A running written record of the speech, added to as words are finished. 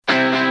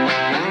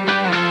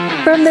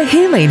From the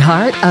healing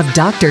heart of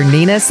Dr.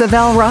 Nina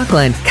Savelle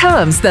Rocklin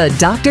comes the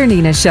Dr.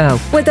 Nina Show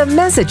with a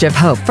message of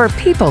hope for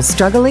people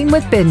struggling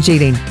with binge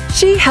eating.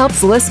 She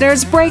helps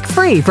listeners break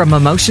free from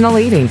emotional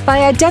eating by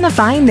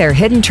identifying their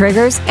hidden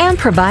triggers and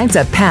provides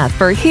a path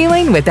for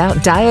healing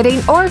without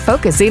dieting or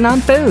focusing on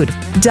food.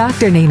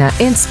 Dr. Nina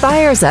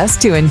inspires us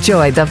to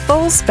enjoy the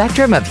full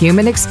spectrum of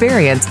human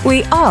experience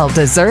we all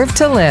deserve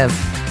to live.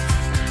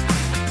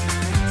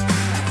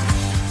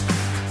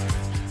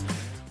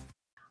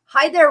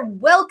 Hi there.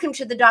 Welcome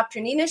to the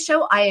Dr. Nina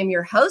Show. I am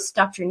your host,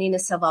 Dr. Nina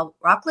Savelle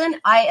Rocklin.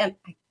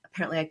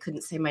 Apparently I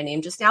couldn't say my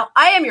name just now.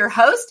 I am your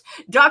host,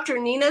 Dr.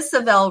 Nina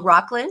Savelle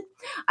Rocklin.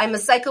 I'm a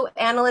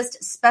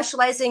psychoanalyst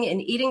specializing in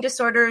eating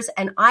disorders,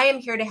 and I am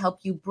here to help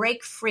you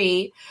break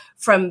free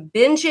from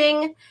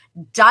binging,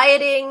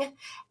 dieting,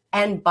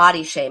 and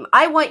body shame.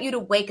 I want you to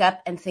wake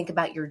up and think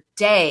about your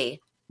day,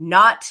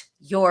 not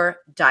your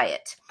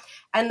diet.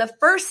 And the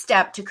first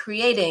step to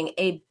creating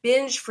a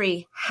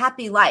binge-free,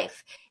 happy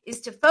life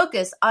is to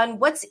focus on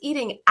what's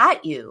eating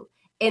at you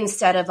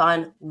instead of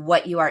on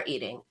what you are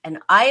eating. And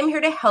I am here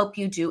to help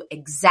you do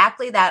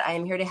exactly that. I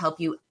am here to help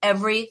you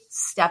every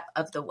step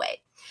of the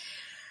way.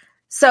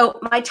 So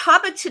my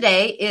topic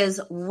today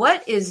is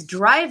what is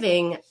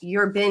driving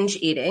your binge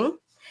eating.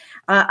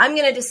 I'm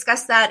going to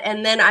discuss that,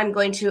 and then I'm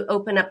going to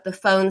open up the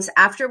phones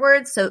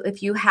afterwards. So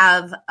if you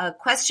have a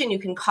question, you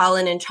can call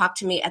in and talk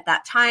to me at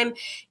that time.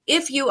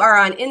 If you are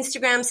on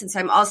Instagram, since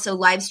I'm also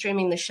live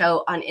streaming the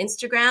show on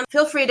Instagram,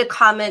 feel free to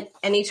comment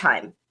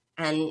anytime,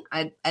 and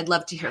I'd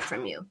love to hear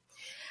from you.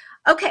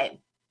 Okay,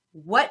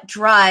 what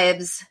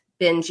drives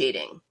binge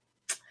eating?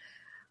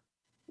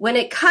 When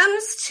it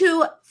comes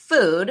to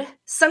food,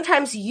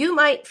 sometimes you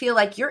might feel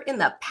like you're in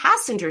the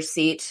passenger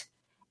seat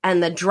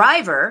and the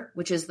driver,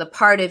 which is the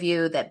part of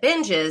you that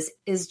binges,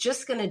 is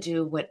just going to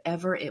do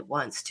whatever it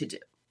wants to do.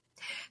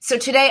 So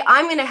today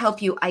I'm going to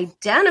help you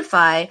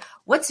identify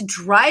what's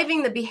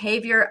driving the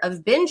behavior of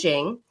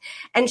binging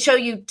and show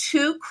you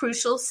two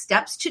crucial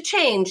steps to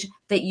change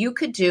that you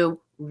could do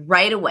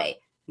right away.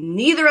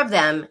 Neither of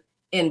them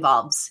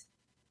involves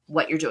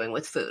what you're doing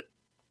with food,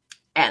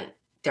 and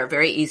they're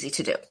very easy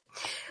to do.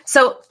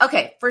 So,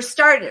 okay, for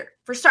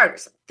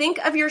starters, think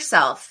of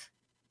yourself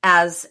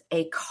as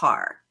a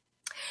car.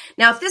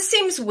 Now, if this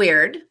seems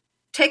weird,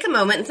 take a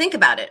moment and think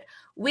about it.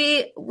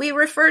 We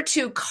refer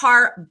to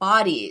car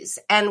bodies,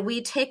 and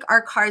we take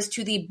our cars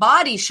to the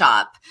body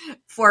shop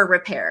for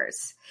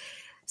repairs.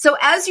 So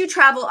as you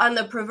travel on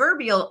the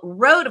proverbial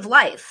road of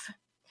life,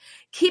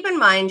 keep in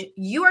mind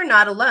you are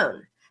not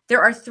alone.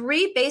 There are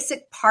three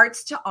basic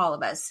parts to all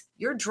of us.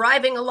 You're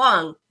driving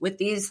along with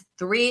these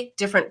three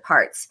different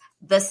parts: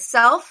 the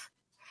self,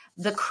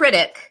 the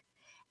critic,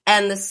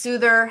 and the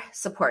soother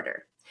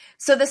supporter.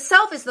 So the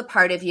self is the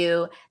part of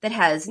you that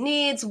has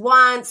needs,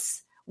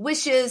 wants,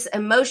 wishes,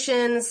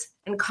 emotions,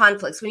 and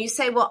conflicts. When you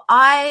say, well,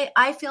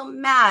 I feel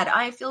mad,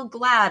 I feel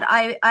glad,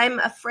 I'm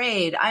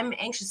afraid, I'm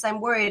anxious,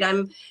 I'm worried,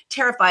 I'm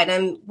terrified,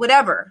 I'm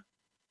whatever.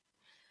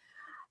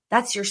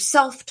 That's your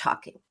self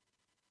talking.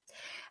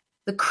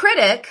 The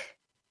critic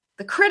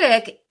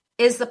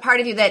is the part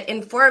of you that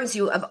informs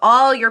you of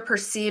all your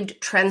perceived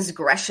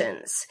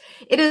transgressions.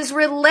 It is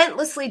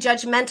relentlessly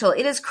judgmental.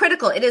 It is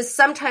critical. It is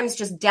sometimes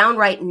just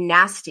downright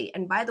nasty.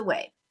 And by the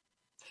way,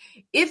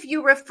 if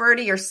you refer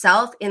to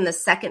yourself in the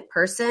second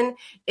person,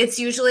 it's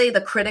usually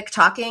the critic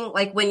talking,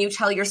 like when you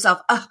tell yourself,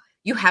 oh,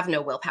 you have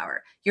no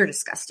willpower, you're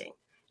disgusting.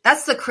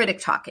 That's the critic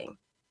talking.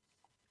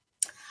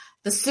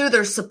 The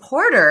soother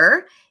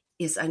supporter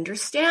is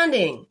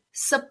understanding,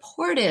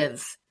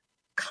 supportive,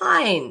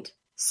 kind,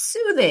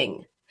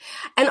 soothing.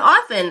 And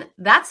often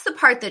that's the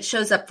part that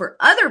shows up for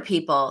other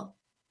people,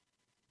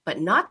 but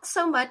not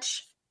so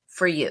much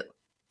for you.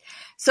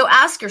 So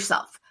ask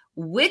yourself,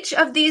 which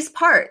of these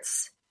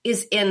parts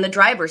is in the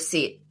driver's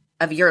seat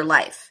of your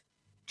life?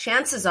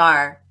 Chances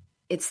are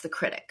it's the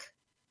critic.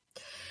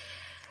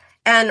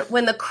 And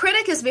when the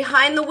critic is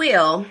behind the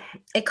wheel,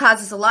 it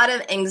causes a lot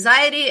of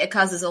anxiety, it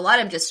causes a lot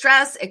of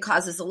distress, it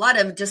causes a lot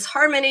of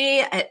disharmony,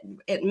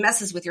 it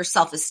messes with your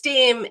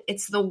self-esteem.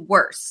 It's the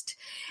worst.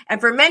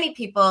 And for many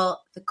people,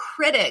 the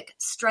critic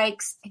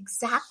strikes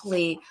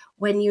exactly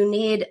when you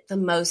need the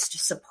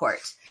most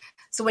support.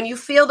 So when you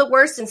feel the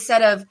worst,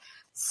 instead of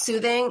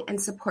soothing and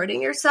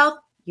supporting yourself,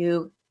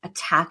 you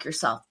attack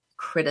yourself,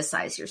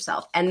 criticize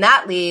yourself. And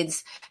that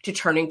leads to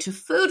turning to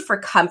food for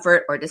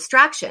comfort or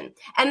distraction.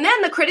 And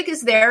then the critic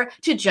is there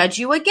to judge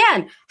you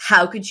again.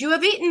 How could you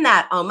have eaten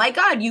that? Oh my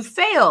God, you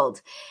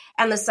failed.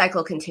 And the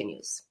cycle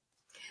continues.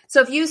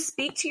 So if you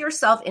speak to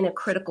yourself in a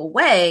critical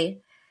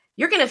way,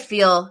 you're going to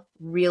feel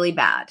really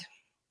bad.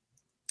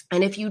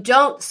 And if you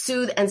don't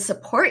soothe and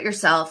support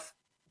yourself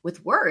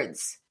with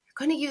words,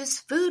 you're going to use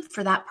food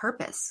for that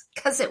purpose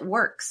because it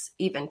works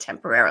even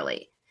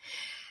temporarily.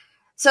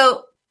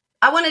 So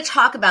I want to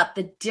talk about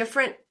the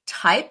different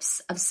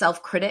types of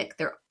self-critic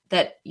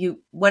that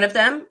one of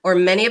them or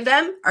many of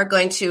them are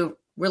going to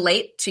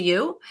relate to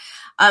you,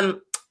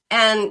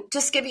 and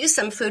just give you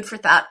some food for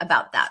thought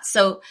about that.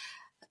 So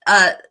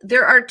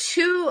there are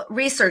two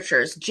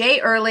researchers,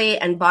 Jay Earley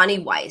and Bonnie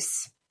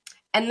Weiss,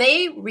 And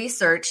they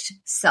researched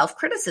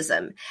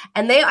self-criticism,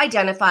 and they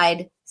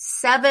identified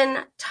 7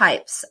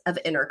 types of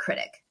inner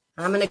critic.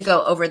 I'm going to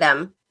go over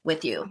them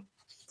with you.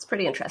 It's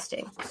pretty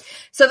interesting.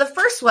 So the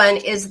first one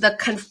is the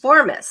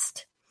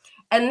conformist.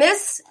 And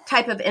this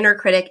type of inner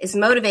critic is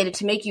motivated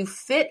to make you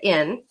fit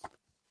in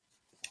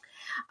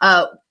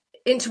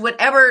into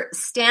whatever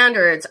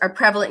standards are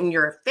prevalent in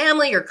your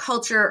family, your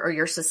culture, or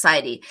your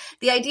society.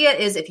 The idea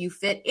is if you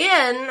fit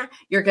in,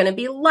 you're going to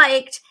be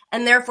liked,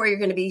 and therefore you're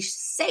going to be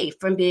safe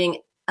from being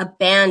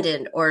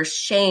abandoned or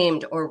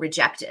shamed or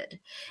rejected.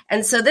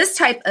 And so this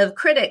type of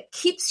critic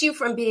keeps you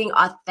from being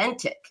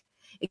authentic.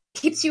 It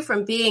keeps you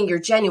from being your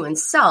genuine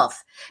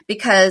self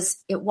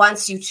because it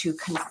wants you to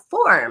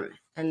conform.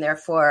 And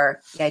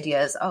therefore the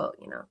idea is,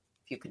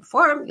 if you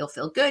conform, you'll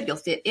feel good, you'll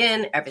fit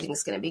in,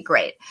 everything's going to be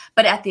great.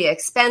 But at the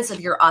expense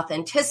of your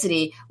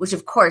authenticity, which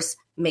of course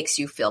makes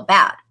you feel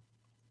bad.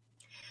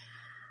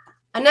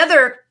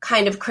 Another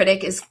kind of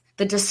critic is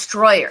the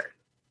destroyer.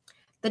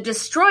 The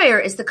destroyer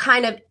is the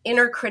kind of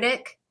inner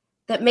critic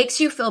that makes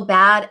you feel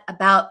bad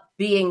about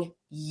being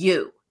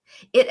you.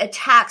 It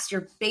attacks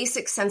your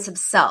basic sense of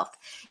self.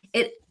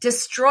 It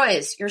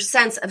destroys your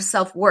sense of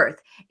self-worth.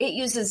 It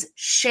uses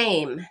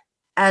shame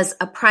as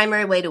a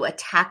primary way to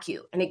attack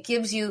you. And it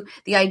gives you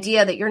the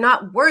idea that you're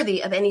not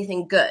worthy of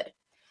anything good.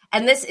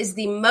 And this is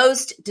the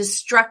most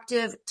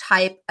destructive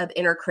type of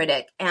inner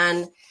critic.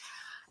 And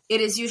it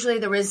is usually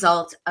the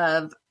result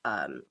of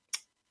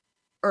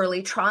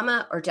early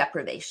trauma or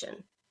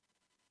deprivation.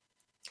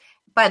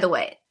 By the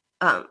way,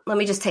 let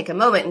me just take a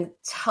moment and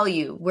tell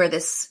you where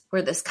this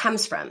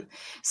comes from.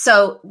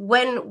 So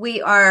when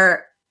we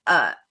are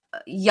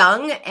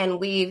young and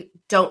we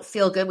don't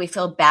feel good, we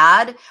feel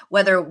bad,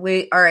 whether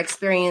we are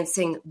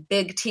experiencing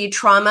big T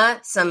trauma,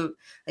 some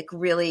like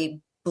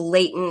really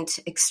blatant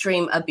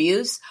extreme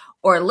abuse,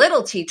 or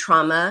little T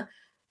trauma,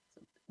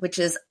 which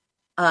is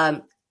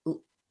the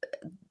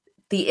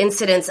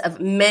incidence of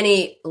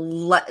many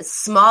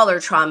smaller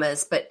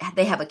traumas, but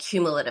they have a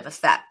cumulative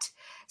effect.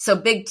 So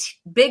big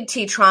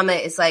T trauma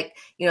is like,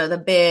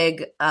 the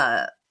big,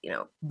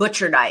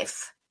 butcher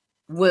knife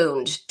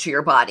wound to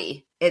your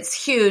body. It's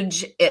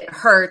huge. It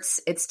hurts.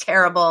 It's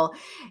terrible.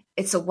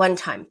 It's a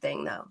one-time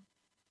thing though.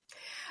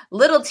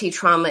 Little T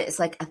trauma is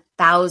like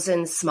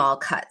 1,000 small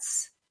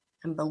cuts.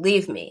 And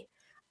believe me,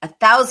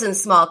 1,000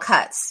 small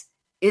cuts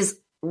is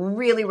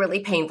really,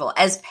 really painful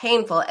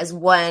as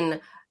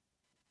one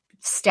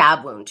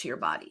stab wound to your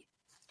body.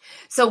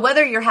 So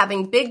whether you're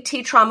having big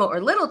T trauma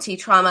or little T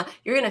trauma,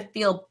 you're going to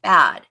feel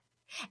bad.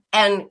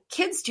 And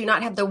kids do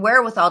not have the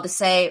wherewithal to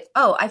say,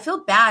 oh, I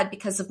feel bad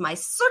because of my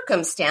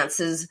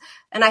circumstances,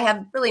 and I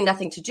have really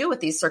nothing to do with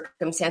these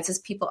circumstances.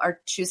 People are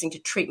choosing to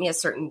treat me a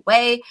certain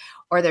way,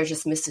 or they're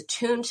just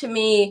misattuned to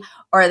me,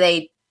 or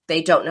they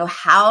don't know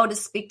how to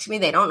speak to me.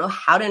 They don't know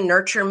how to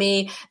nurture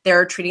me.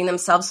 They're treating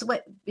themselves,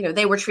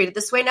 they were treated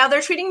this way. Now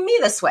they're treating me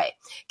this way.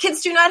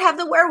 Kids do not have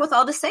the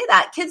wherewithal to say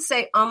that. Kids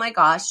say, oh my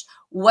gosh,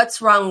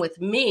 what's wrong with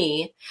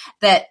me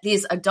that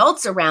these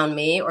adults around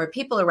me or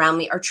people around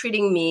me are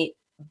treating me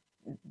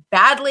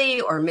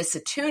badly or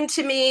misattuned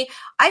to me?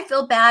 I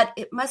feel bad.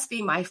 It must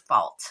be my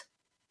fault.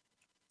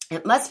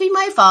 It must be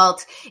my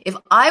fault. If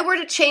I were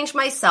to change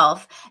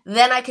myself,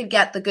 then I could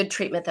get the good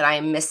treatment that I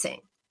am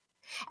missing.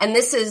 And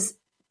this is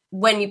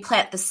when you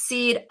plant the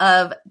seed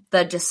of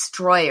the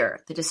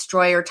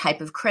destroyer type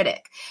of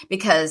critic,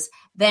 because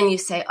then you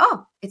say,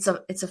 oh, it's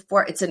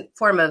a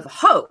form of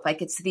hope.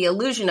 Like it's the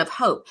illusion of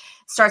hope.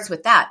 Starts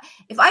with that.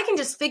 If I can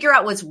just figure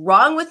out what's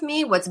wrong with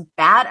me, what's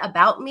bad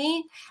about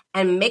me,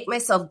 and make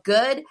myself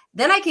good,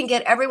 then I can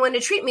get everyone to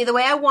treat me the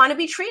way I want to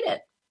be treated.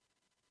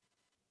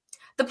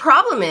 The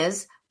problem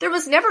is there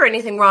was never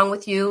anything wrong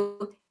with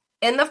you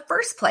in the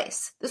first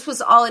place. This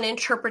was all an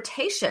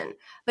interpretation,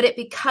 but it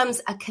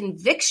becomes a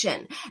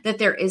conviction that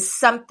there is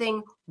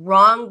something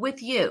wrong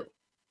with you.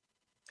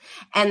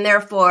 And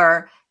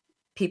therefore,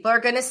 people are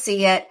going to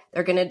see it.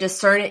 They're going to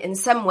discern it in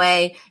some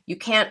way. You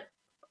can't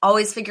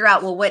always figure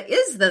out, well, what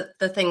is the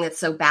thing that's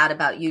so bad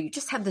about you? You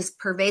just have this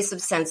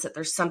pervasive sense that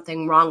there's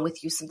something wrong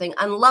with you, something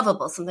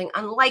unlovable, something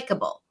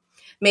unlikable.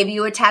 Maybe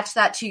you attach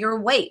that to your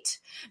weight.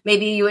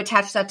 Maybe you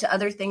attach that to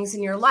other things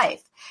in your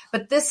life.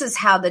 But this is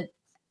how the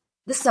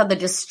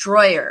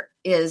destroyer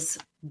is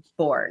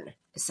born,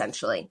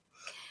 essentially.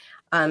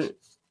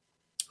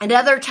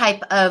 Another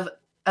type of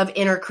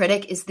inner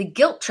critic is the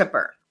guilt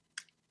tripper.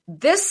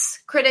 This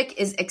critic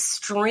is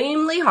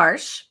extremely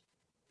harsh.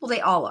 Well,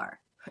 they all are.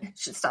 I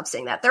should stop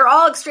saying that. They're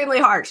all extremely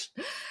harsh.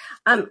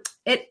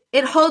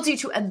 It holds you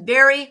to a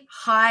very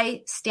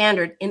high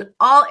standard in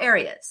all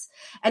areas,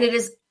 and it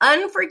is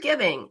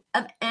unforgiving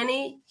of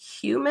any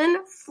human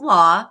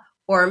flaw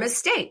or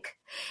mistake.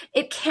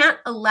 It can't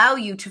allow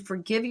you to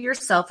forgive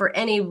yourself for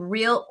any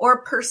real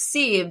or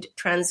perceived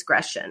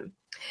transgression.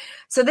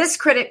 So this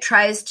critic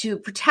tries to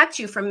protect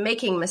you from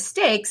making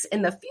mistakes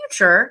in the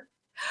future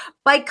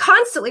by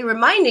constantly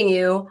reminding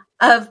you,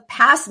 of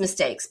past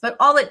mistakes, but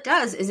all it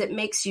does is it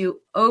makes you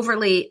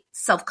overly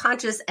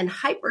self-conscious and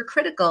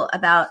hypercritical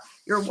about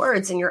your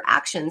words and your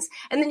actions,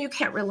 and then you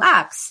can't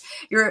relax.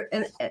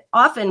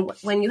 Often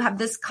when you have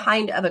this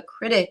kind of a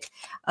critic,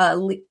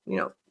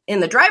 in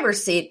the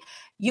driver's seat,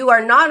 you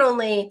are not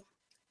only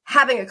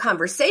having a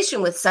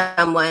conversation with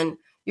someone,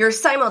 you're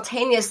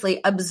simultaneously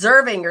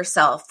observing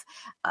yourself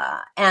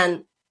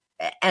and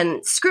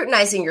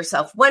scrutinizing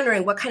yourself,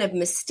 wondering what kind of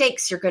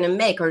mistakes you're going to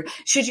make, or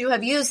should you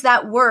have used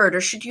that word,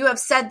 or should you have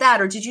said that,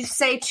 or did you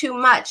say too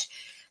much?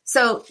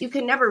 So you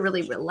can never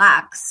really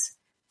relax,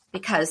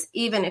 because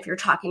even if you're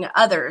talking to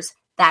others,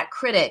 that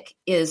critic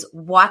is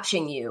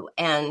watching you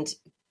and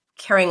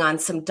carrying on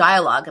some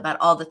dialogue about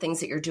all the things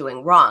that you're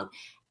doing wrong.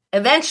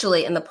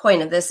 Eventually, and the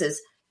point of this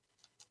is,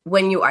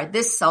 when you are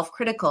this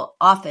self-critical,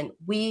 often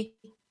we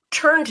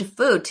turn to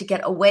food to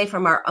get away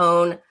from our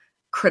own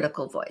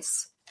critical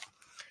voice.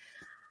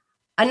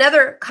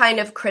 Another kind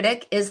of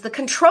critic is the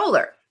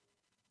controller.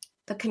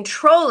 The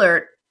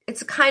controller,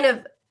 it's a kind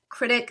of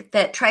critic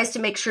that tries to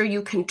make sure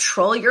you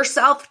control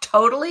yourself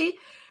totally,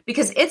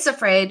 because it's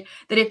afraid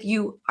that if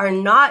you are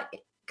not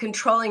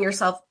controlling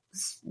yourself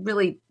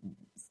really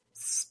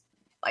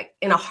like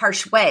in a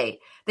harsh way,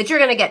 that you're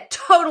going to get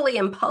totally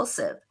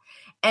impulsive.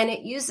 And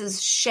it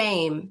uses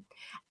shame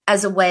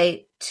as a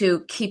way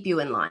to keep you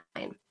in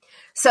line.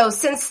 So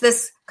since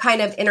this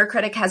kind of inner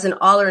critic has an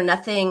all or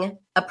nothing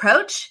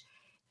approach,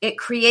 it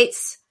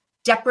creates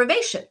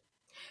deprivation.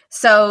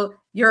 So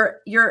your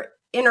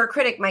inner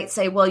critic might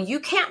say, well, you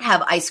can't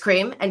have ice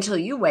cream until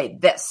you weigh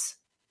this.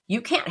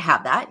 You can't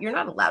have that. You're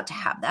not allowed to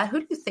have that.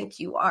 Who do you think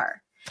you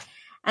are?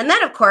 And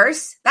then, of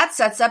course, that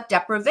sets up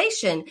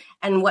deprivation.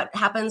 And what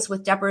happens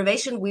with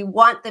deprivation? We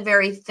want the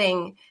very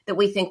thing that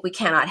we think we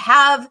cannot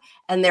have,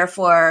 and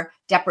therefore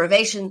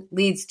deprivation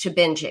leads to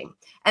binging.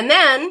 And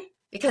then,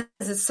 because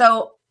it's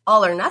so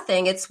all or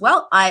nothing, it's,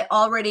 well, I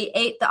already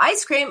ate the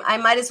ice cream. I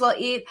might as well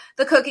eat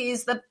the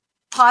cookies, the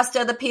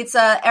pasta, the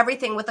pizza,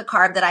 everything with a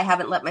carb that I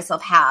haven't let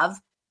myself have.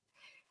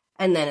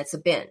 And then it's a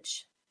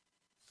binge.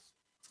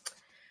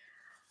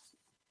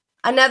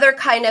 Another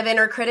kind of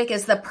inner critic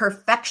is the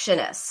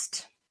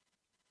perfectionist.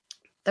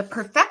 The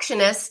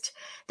perfectionist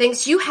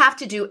thinks you have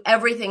to do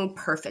everything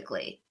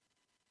perfectly.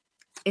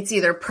 It's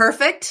either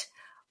perfect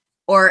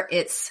or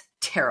it's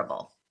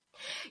terrible.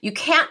 You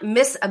can't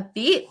miss a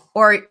beat,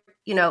 or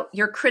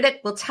your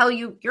critic will tell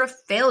you you're a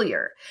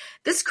failure.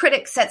 This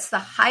critic sets the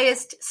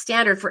highest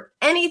standard for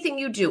anything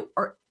you do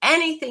or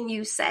anything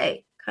you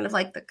say, kind of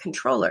like the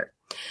controller.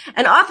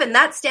 And often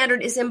that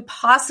standard is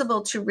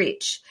impossible to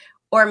reach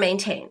or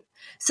maintain.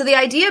 So the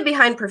idea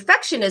behind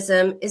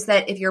perfectionism is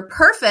that if you're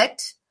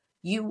perfect,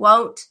 you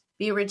won't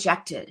be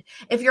rejected.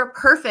 If you're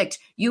perfect,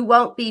 you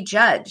won't be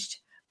judged.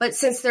 But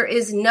since there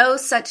is no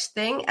such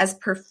thing as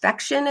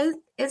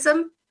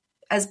perfectionism,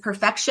 as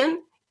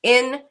perfection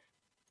in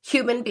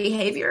human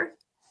behavior,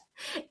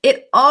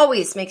 it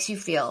always makes you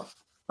feel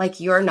like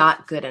you're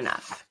not good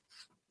enough.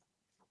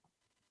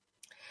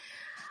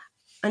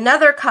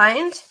 Another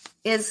kind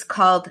is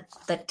called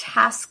the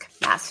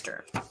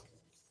taskmaster.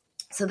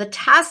 So the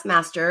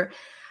taskmaster,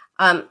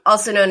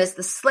 also known as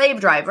the slave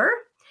driver,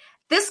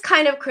 this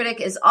kind of critic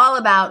is all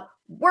about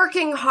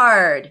working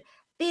hard,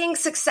 being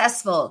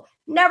successful,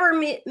 never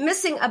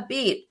missing a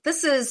beat.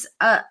 This is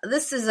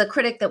a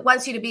critic that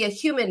wants you to be a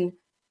human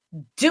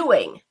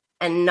doing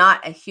and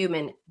not a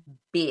human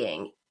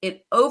being.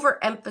 It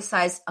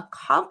overemphasizes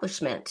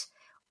accomplishment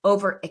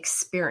over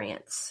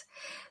experience.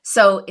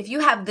 So if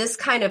you have this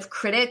kind of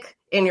critic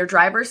in your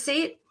driver's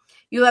seat,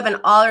 you have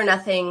an all or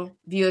nothing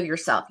view of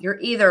yourself. You're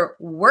either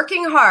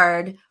working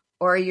hard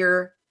or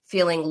you're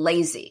feeling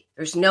lazy.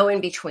 There's no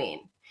in between.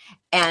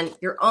 And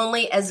you're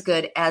only as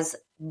good as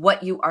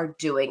what you are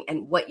doing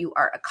and what you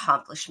are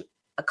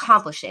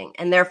accomplishing.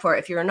 And therefore,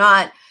 if you're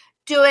not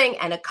doing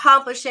and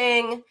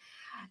accomplishing,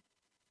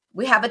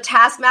 we have a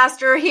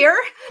taskmaster here.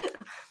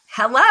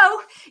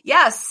 Hello.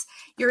 Yes.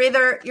 You're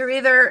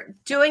either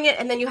doing it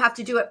and then you have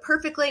to do it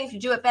perfectly. If you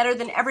do it better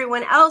than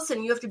everyone else,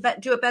 and you have to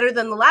do it better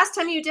than the last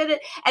time you did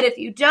it. And if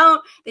you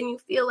don't, then you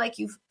feel like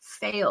you've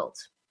failed.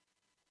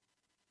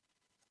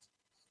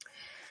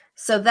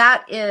 So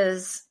that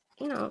is,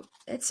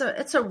 it's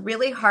a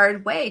really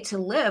hard way to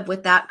live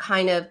with that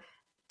kind of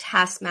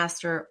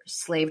taskmaster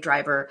slave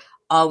driver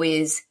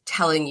always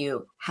telling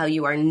you how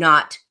you are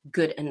not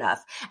good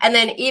enough. And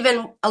then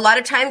even a lot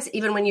of times,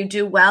 even when you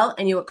do well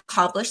and you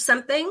accomplish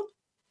something,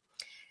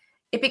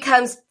 it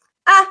becomes,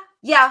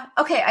 yeah,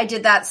 okay, I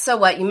did that. So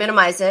what? You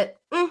minimize it.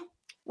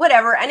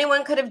 Whatever.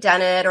 Anyone could have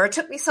done it, or it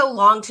took me so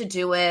long to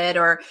do it,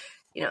 or,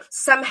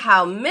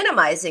 somehow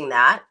minimizing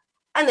that.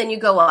 And then you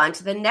go on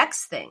to the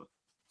next thing.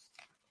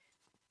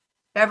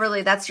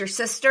 Beverly, that's your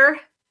sister.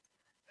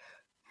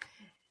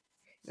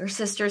 Your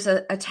sister's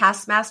a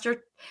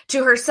taskmaster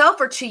to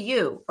herself or to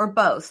you, or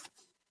both.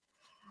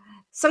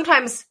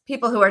 Sometimes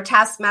people who are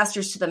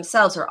taskmasters to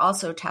themselves are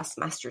also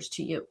taskmasters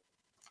to you.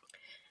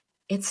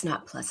 It's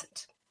not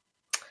pleasant.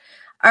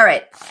 All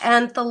right.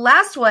 And the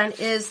last one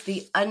is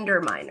the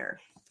underminer.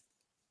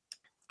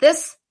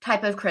 This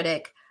type of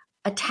critic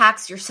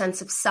attacks your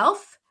sense of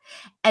self,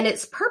 and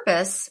its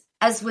purpose,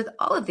 as with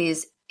all of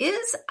these,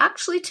 is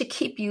actually to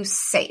keep you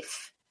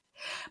safe.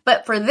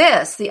 But for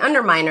this, the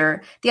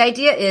underminer, the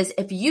idea is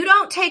if you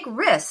don't take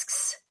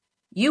risks,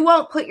 you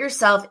won't put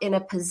yourself in a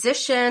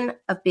position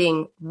of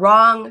being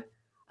wrong,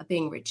 of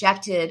being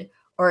rejected,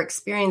 or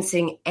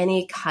experiencing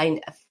any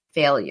kind of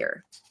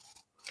failure.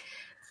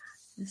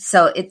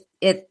 So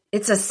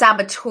it's a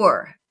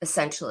saboteur,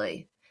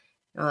 essentially.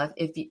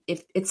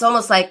 If it's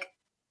almost like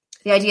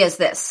the idea is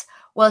this: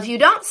 well, if you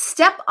don't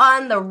step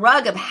on the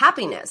rug of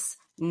happiness,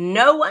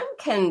 no one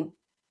can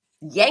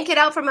yank it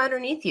out from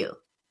underneath you.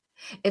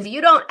 If you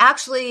don't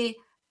actually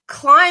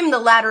climb the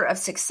ladder of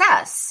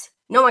success,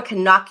 no one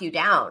can knock you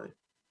down.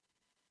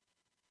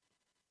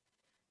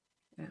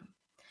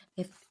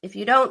 If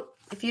you don't,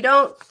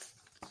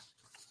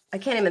 I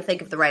can't even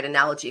think of the right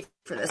analogy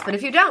for this, but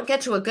if you don't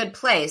get to a good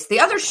place,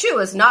 the other shoe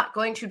is not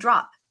going to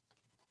drop.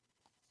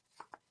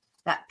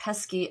 That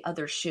pesky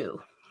other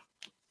shoe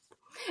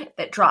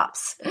that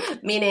drops,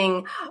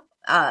 meaning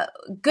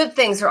good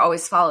things are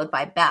always followed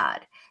by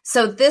bad.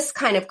 So this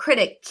kind of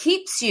critic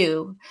keeps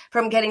you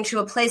from getting to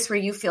a place where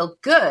you feel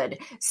good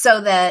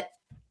so that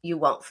you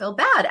won't feel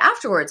bad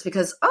afterwards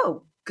because,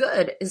 oh,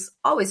 good is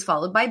always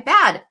followed by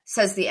bad,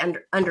 says the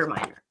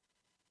underminer.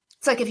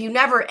 It's like if you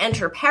never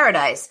enter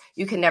paradise,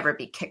 you can never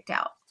be kicked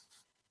out.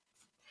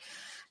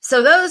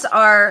 So those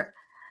are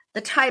the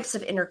types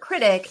of inner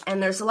critic,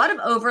 and there's a lot of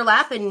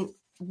overlap, and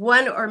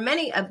one or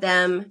many of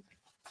them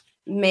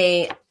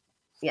may,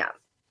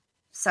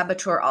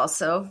 saboteur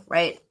also,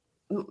 right?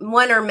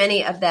 One or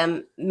many of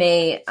them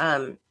may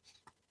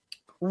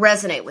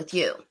resonate with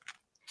you.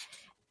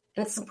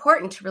 And it's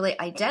important to really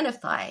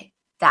identify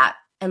that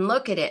and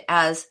look at it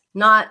as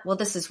not, well,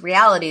 this is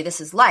reality,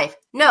 this is life.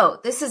 No,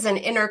 this is an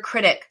inner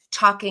critic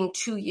talking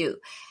to you.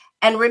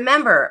 And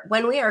remember,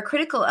 when we are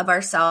critical of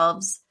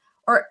ourselves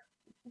or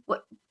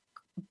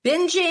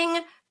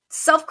binging,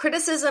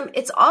 self-criticism,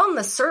 it's all in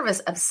the service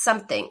of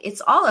something.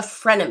 It's all a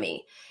frenemy.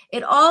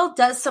 It all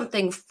does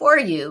something for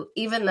you,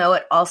 even though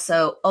it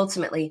also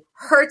ultimately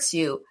hurts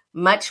you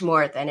much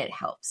more than it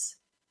helps.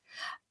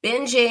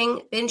 Binge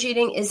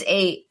eating is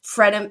a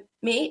frenemy.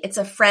 It's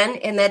a friend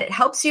in that it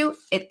helps you,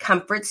 it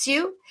comforts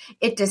you,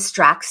 it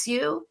distracts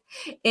you,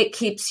 it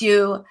keeps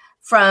you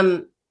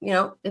from,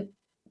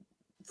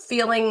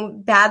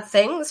 feeling bad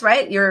things,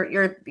 right?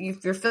 You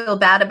feel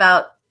bad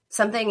about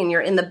something and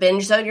you're in the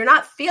binge zone. You're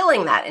not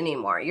feeling that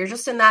anymore. You're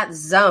just in that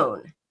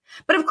zone.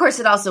 But of course,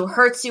 it also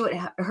hurts you. It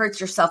hurts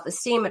your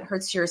self-esteem. It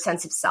hurts your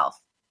sense of self.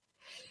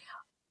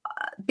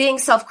 Being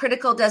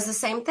self-critical does the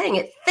same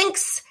thing.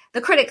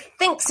 The critic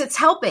thinks it's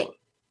helping,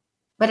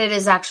 but it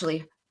is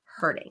actually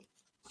hurting.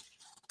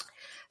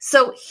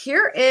 So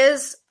here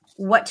is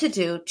what to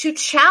do to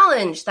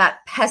challenge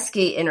that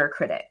pesky inner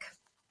critic.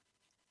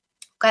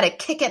 Got to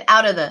kick it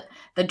out of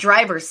the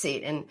driver's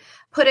seat and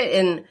put it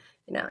in,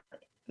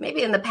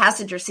 maybe in the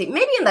passenger seat,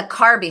 maybe in the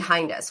car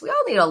behind us. We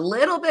all need a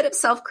little bit of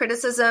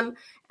self-criticism,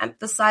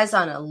 emphasize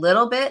on a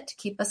little bit to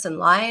keep us in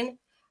line,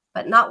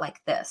 but not like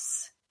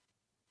this.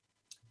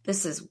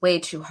 This is way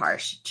too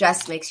harsh. It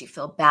just makes you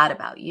feel bad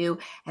about you,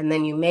 and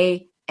then you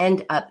may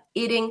end up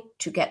eating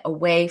to get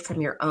away from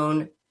your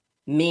own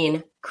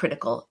mean,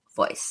 critical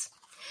voice.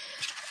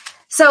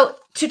 So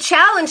to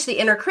challenge the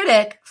inner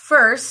critic,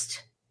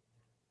 first,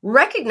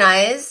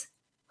 recognize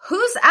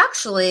who's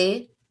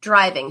actually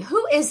driving,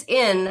 who is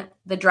in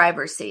the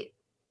driver's seat.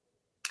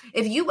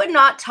 If you would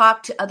not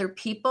talk to other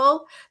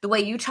people the way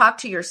you talk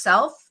to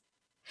yourself,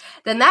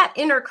 then that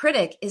inner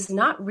critic is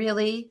not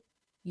really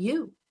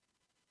you.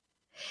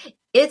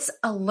 It's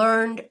a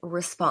learned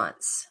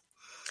response.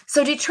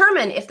 So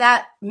determine if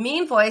that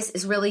mean voice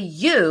is really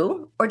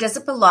you, or does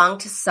it belong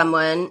to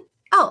someone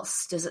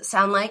else? Does it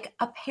sound like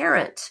a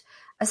parent,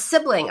 a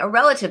sibling, a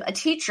relative, a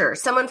teacher,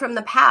 someone from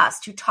the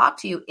past who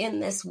talked to you in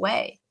this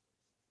way?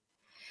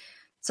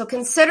 So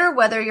consider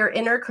whether your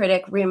inner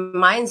critic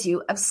reminds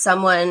you of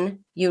someone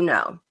you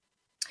know.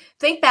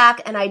 Think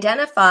back and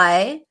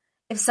identify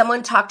if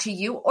someone talked to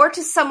you or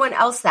to someone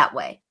else that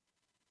way.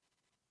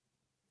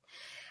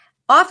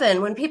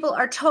 Often when people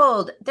are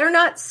told they're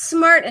not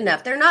smart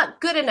enough, they're not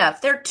good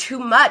enough, they're too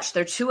much,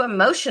 they're too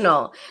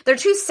emotional, they're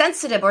too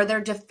sensitive, or they're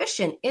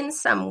deficient in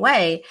some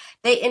way,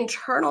 they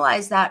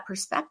internalize that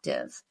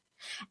perspective.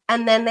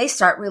 And then they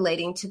start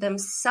relating to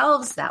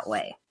themselves that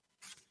way.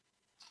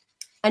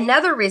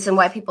 Another reason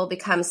why people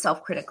become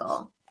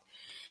self-critical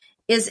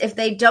is if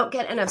they don't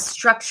get enough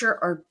structure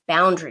or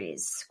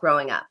boundaries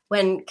growing up.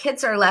 When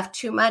kids are left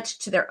too much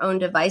to their own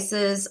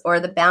devices, or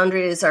the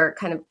boundaries are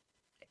kind of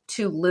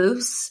too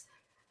loose,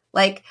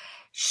 like,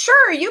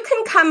 sure, you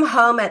can come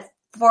home at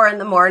 4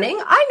 a.m.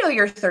 I know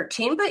you're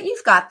 13, but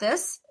you've got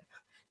this.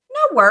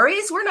 No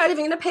worries. We're not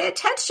even going to pay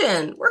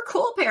attention. We're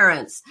cool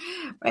parents,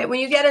 right? When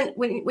you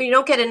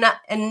don't get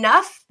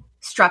enough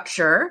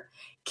structure,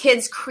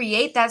 kids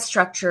create that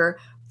structure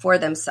for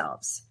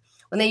themselves.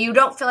 When you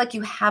don't feel like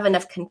you have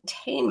enough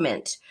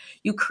containment,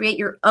 you create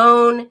your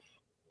own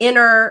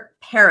inner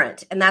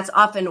parent, and that's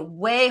often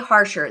way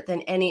harsher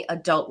than any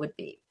adult would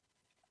be.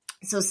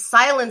 So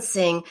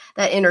silencing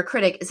that inner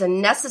critic is a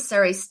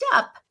necessary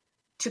step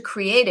to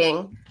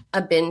creating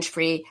a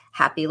binge-free,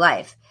 happy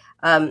life.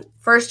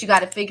 First, you got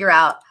to figure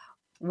out,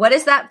 what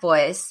is that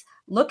voice?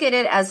 Look at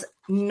it as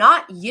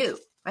not you,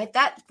 right?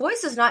 That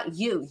voice is not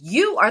you.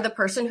 You are the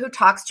person who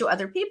talks to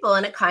other people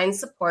in a kind,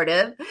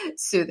 supportive,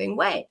 soothing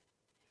way.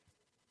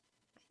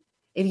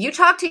 If you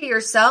talk to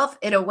yourself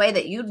in a way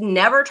that you'd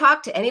never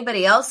talk to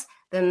anybody else,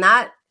 then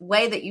that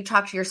way that you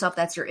talk to yourself,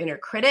 that's your inner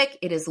critic.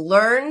 It is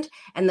learned.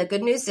 And the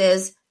good news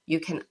is you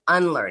can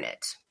unlearn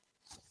it.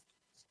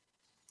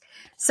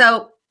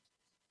 So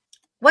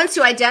once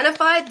you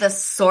identify the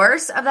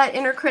source of that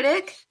inner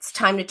critic, it's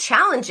time to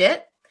challenge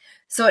it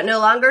so it no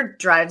longer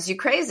drives you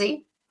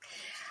crazy.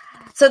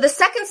 So the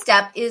second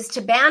step is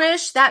to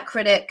banish that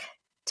critic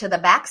to the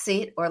back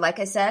seat, or like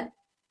I said,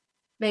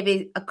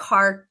 maybe a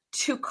car,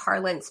 2 car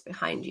lengths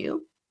behind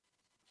you,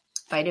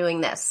 by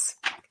doing this.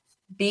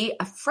 Be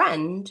a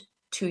friend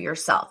to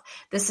yourself.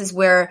 This is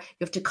where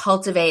you have to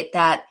cultivate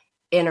that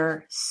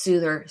inner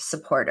soother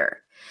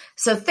supporter.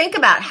 So think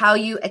about how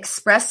you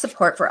express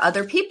support for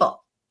other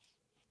people.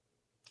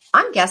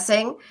 I'm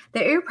guessing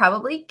that you're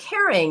probably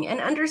caring and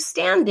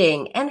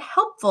understanding and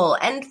helpful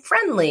and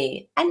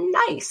friendly and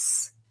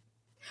nice.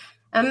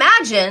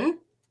 Imagine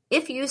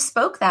if you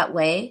spoke that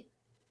way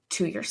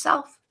to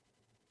yourself.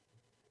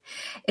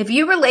 If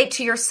you relate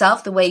to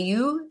yourself the way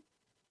you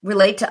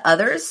relate to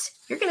others,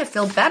 you're going to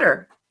feel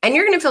better, and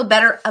you're going to feel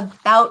better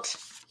about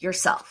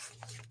yourself.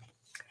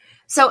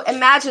 So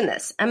imagine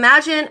this.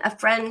 Imagine a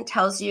friend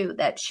tells you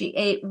that she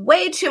ate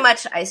way too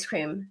much ice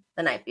cream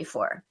the night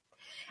before.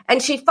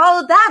 And she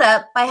followed that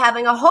up by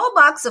having a whole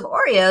box of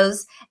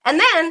Oreos and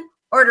then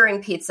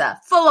ordering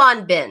pizza,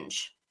 full-on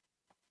binge.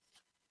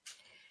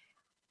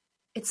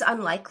 It's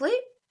unlikely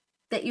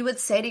that you would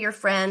say to your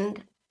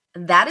friend,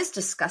 "That is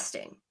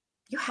disgusting.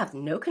 You have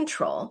no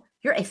control.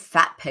 You're a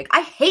fat pig.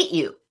 I hate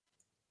you.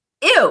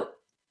 Ew."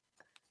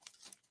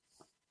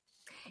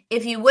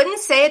 If you wouldn't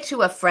say it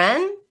to a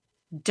friend,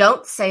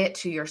 don't say it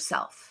to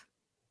yourself.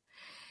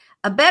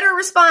 A better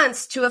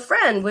response to a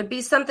friend would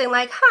be something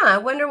like, I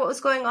wonder what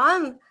was going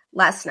on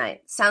last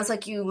night. Sounds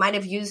like you might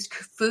have used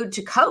food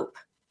to cope.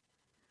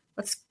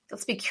 Let's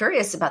be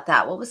curious about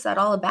that. What was that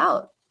all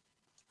about?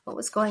 What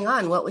was going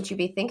on? What would you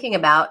be thinking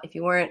about if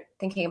you weren't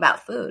thinking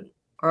about food?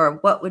 Or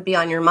what would be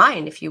on your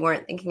mind if you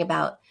weren't thinking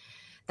about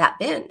that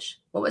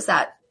binge? What was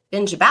that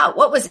binge about?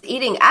 What was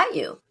eating at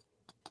you?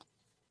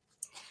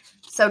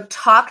 So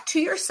talk to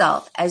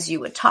yourself as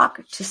you would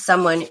talk to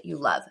someone you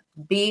love.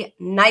 Be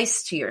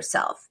nice to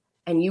yourself,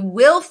 and you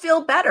will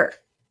feel better.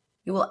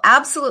 You will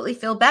absolutely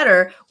feel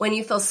better when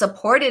you feel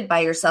supported by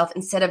yourself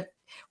instead of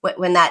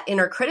when that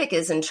inner critic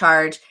is in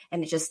charge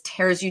and it just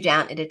tears you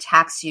down, it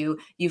attacks you,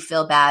 you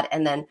feel bad,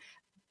 and then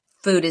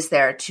food is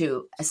there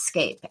to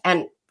escape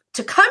and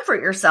to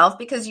comfort yourself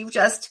because you've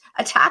just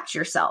attacked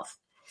yourself.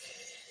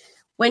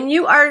 When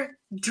you are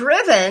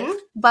driven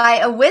by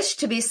a wish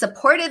to be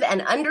supportive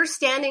and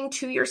understanding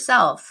to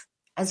yourself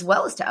as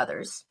well as to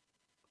others,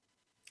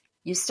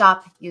 you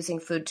stop using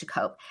food to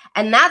cope.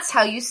 And that's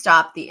how you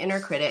stop the inner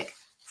critic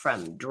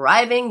from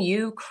driving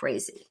you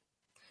crazy.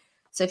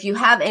 So if you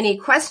have any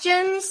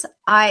questions,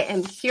 I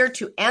am here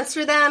to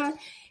answer them.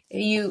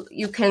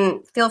 You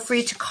can feel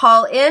free to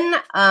call in.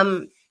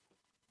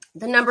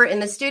 The number in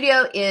the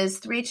studio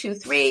is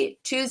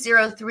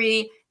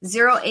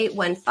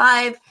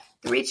 323-203-0815,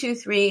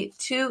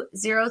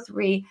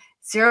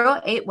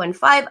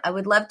 323-203-0815. I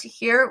would love to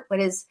hear what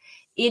is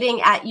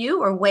eating at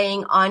you or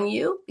weighing on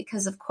you,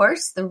 because of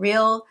course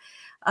the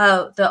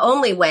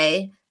only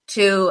way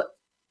to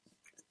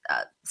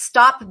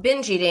stop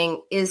binge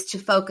eating is to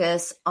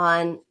focus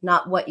on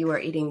not what you are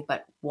eating,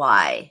 but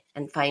why,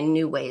 and find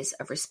new ways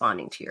of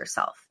responding to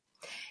yourself.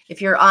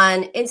 If you're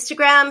on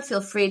Instagram, feel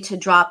free to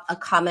drop a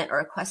comment or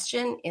a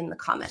question in the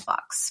comment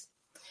box.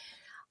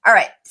 All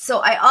right, so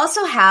I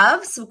also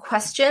have some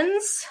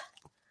questions.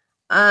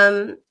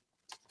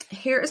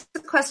 Here's a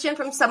question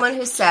from someone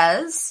who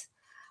says,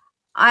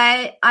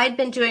 I'd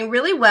been doing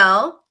really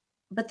well,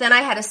 but then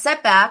I had a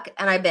setback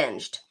and I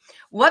binged.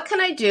 What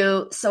can I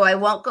do so I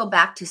won't go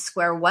back to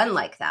square one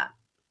like that?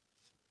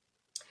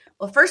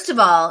 Well, first of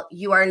all,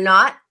 you are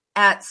not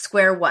at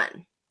square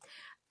one.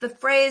 The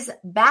phrase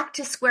back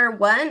to square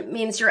one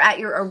means you're at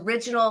your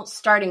original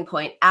starting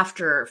point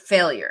after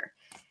failure.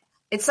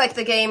 It's like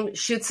the game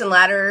Chutes and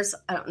Ladders.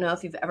 I don't know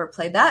if you've ever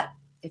played that.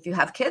 If you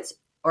have kids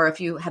or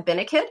if you have been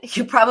a kid,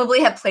 you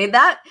probably have played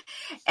that.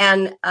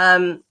 And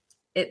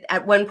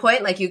at one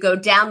point, like you go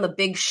down the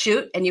big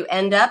chute and you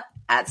end up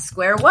at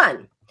square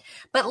one.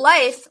 But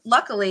life,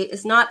 luckily,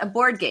 is not a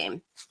board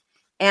game.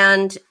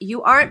 And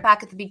you aren't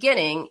back at the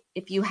beginning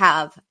if you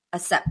have a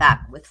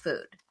setback with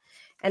food.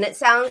 And it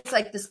sounds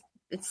like this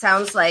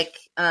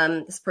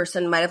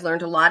person might have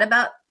learned a lot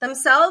about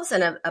themselves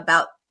and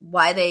about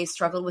why they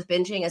struggled with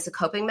binging as a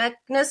coping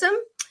mechanism.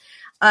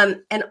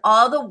 And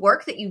all the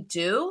work that you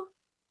do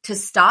to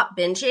stop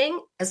binging,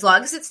 as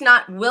long as it's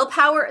not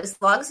willpower, as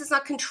long as it's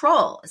not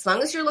control, as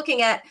long as you're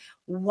looking at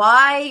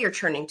why you're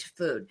turning to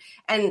food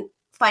and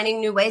finding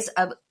new ways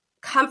of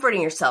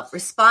comforting yourself,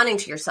 responding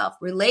to yourself,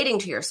 relating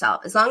to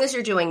yourself, as long as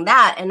you're doing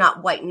that and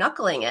not white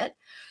knuckling it,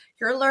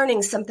 you're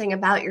learning something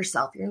about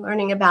yourself. You're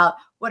learning about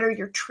what are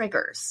your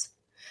triggers.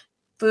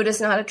 Food is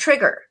not a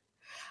trigger.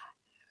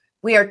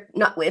 We are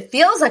not, it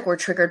feels like we're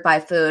triggered by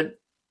food,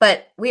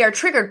 but we are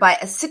triggered by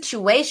a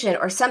situation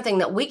or something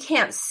that we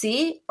can't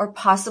see or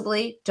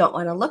possibly don't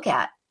want to look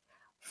at.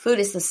 Food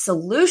is the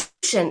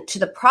solution to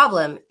the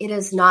problem. It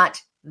is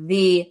not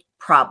the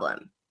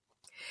problem.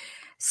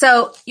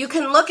 So you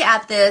can look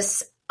at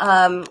this,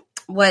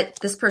 what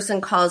this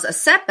person calls a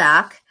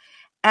setback,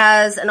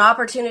 as an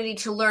opportunity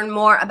to learn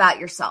more about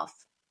yourself.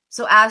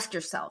 So ask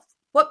yourself,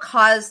 what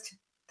caused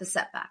the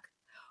setback?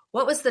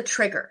 What was the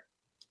trigger?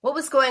 What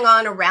was going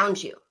on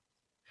around you?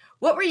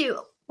 What were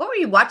you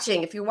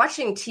watching? If you're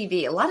watching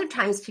TV, a lot of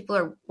times people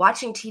are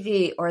watching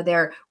TV or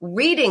they're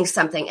reading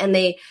something and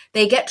they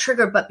get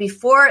triggered. But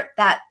before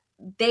that,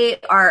 they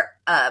are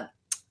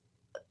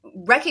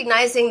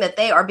recognizing that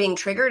they are being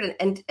triggered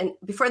and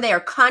before they are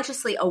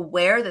consciously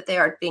aware that they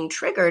are being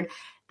triggered,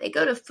 they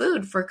go to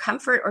food for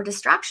comfort or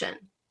distraction.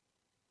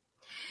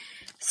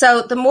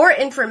 So the more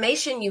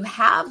information you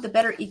have, the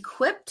better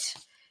equipped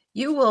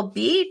you will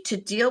be to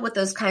deal with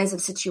those kinds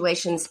of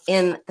situations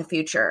in the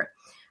future.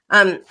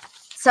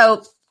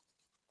 So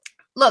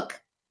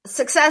look,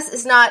 success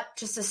is not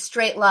just a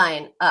straight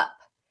line up.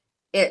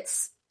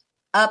 It's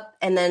up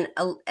and then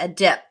a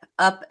dip,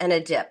 up and a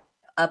dip,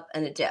 up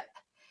and a dip.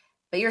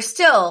 But you're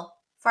still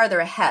farther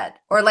ahead.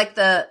 Or like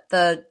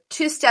the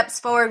 2 steps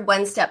forward,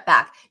 1 step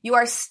back. You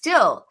are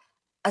still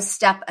a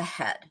step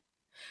ahead.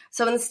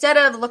 So instead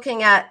of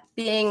looking at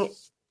being,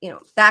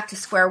 back to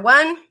square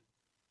one,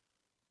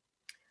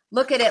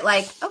 look at it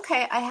like,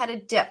 okay, I had a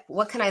dip.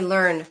 What can I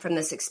learn from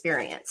this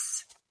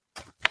experience?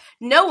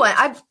 No one,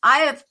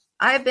 I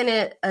have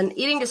been an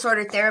eating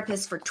disorder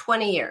therapist for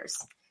 20 years.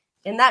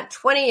 In that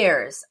 20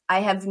 years,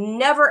 I have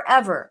never,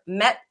 ever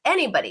met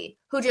anybody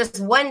who just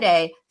one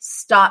day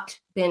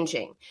stopped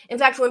binging. In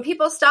fact, when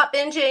people stop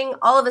binging,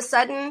 all of a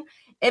sudden,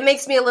 it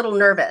makes me a little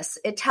nervous.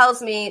 It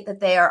tells me that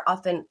they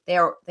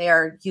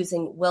are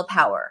using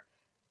willpower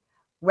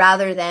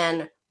rather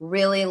than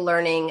really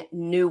learning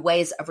new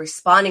ways of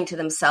responding to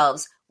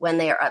themselves when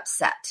they are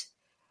upset.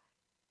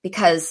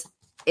 Because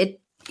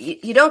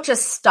you don't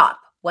just stop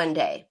one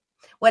day.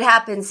 What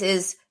happens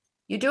is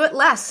you do it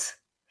less.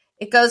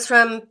 It goes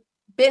from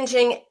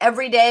binging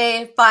every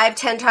day,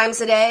 5-10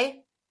 times a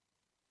day,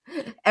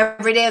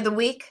 every day of the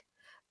week,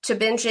 to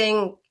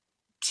binging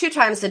 2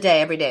 times a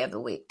day, every day of the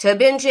week, to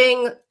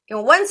binging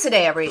once a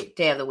day, every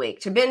day of the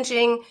week, to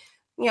binging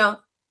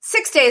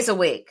 6 days a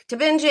week, to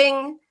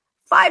binging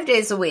 5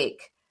 days a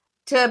week,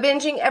 to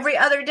binging every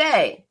other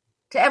day,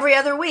 to every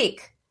other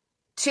week,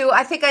 to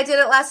I think I did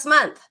it last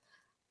month,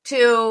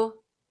 to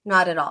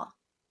not at all.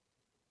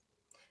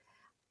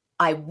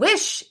 I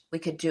wish we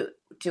could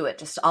do it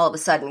just all of a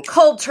sudden,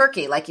 cold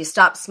turkey, like you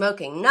stop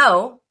smoking.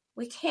 No,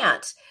 we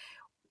can't.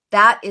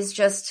 That is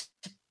just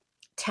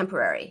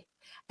temporary.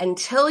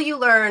 Until you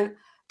learn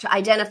to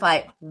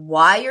identify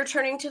why you're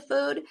turning to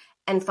food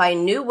and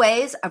find new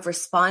ways of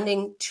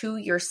responding to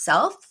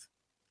yourself,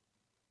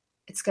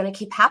 it's going to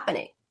keep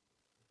happening.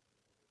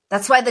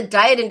 That's why the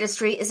diet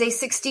industry is a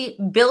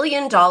 $60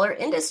 billion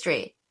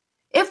industry.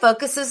 It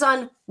focuses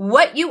on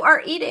what you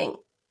are eating,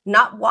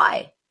 not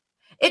why.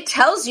 It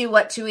tells you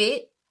what to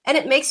eat, and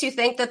it makes you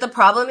think that the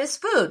problem is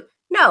food.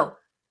 No.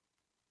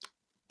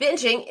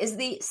 Binging is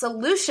the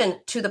solution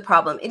to the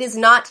problem. It is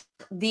not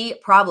the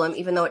problem,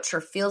 even though it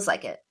sure feels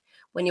like it.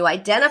 When you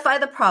identify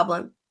the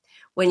problem,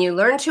 when you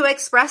learn to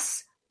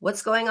express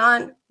what's going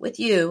on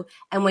with you,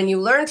 and when you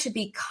learn to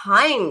be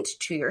kind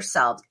to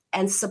yourself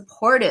and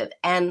supportive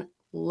and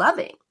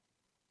loving,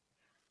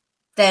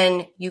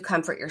 then you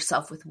comfort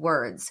yourself with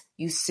words.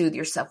 You soothe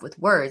yourself with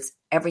words.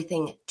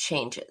 Everything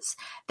changes.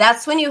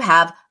 That's when you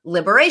have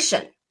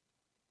liberation.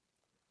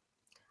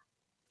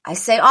 I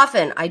say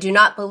often, I do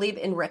not believe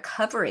in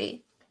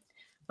recovery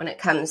when it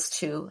comes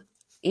to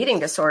eating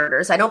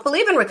disorders. I don't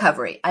believe in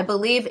recovery. I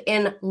believe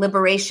in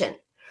liberation.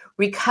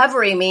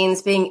 Recovery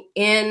means being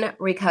in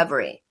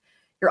recovery.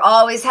 You're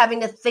always having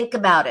to think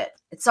about it.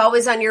 It's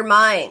always on your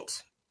mind.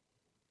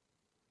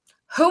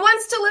 Who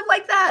wants to live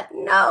like that?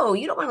 No,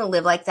 you don't want to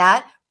live like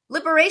that.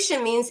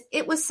 Liberation means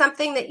it was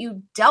something that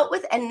you dealt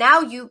with, and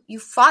now you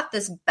fought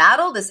this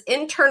battle, this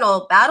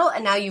internal battle,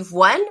 and now you've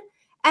won,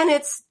 and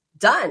it's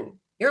done.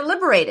 You're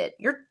liberated.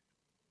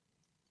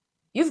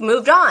 You've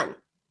moved on.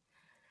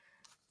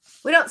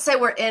 We don't say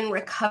we're in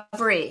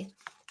recovery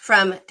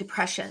from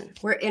depression.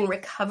 We're in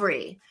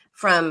recovery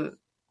from,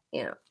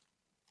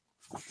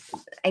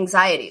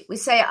 anxiety. We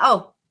say,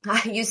 oh,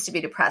 I used to be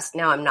depressed.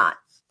 Now I'm not.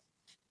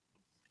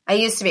 I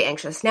used to be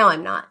anxious. Now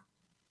I'm not.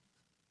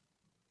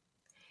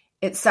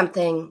 It's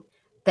something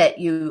that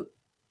you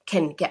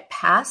can get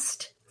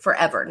past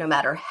forever, no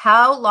matter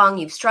how long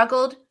you've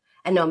struggled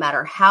and no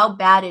matter how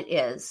bad it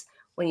is.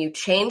 When you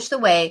change the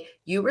way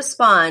you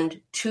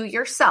respond to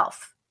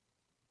yourself,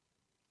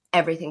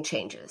 everything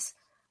changes.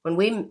 When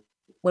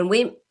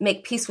we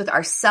make peace with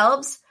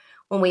ourselves,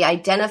 when we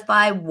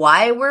identify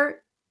why we're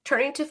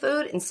turning to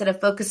food instead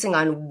of focusing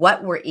on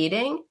what we're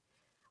eating,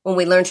 when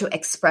we learn to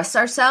express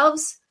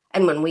ourselves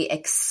and when we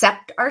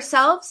accept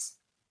ourselves,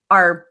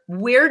 our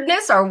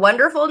weirdness, our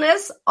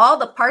wonderfulness, all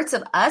the parts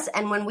of us,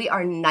 and when we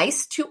are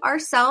nice to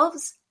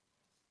ourselves,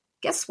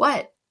 guess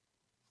what?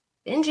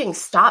 Binging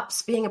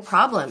stops being a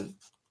problem.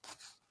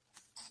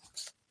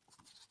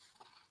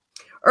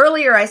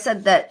 Earlier, I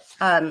said that,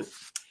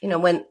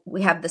 when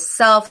we have the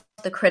self,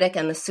 the critic,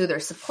 and the soother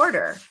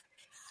supporter,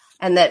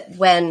 and that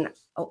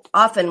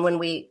often when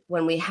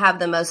we have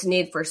the most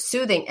need for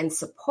soothing and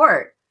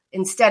support,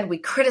 instead we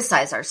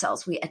criticize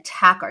ourselves, we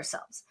attack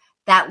ourselves.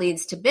 That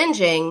leads to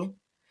binging,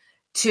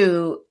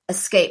 to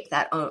escape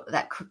that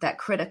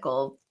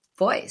critical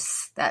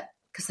voice,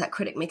 because that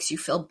critic makes you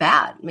feel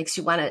bad, makes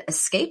you want to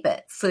escape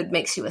it. Food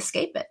makes you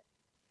escape it.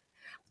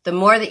 The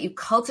more that you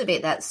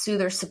cultivate that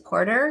soother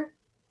supporter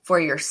for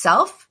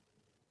yourself,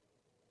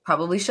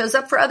 probably shows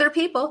up for other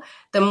people,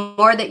 the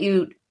more that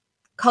you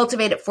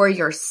cultivate it for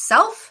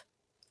yourself,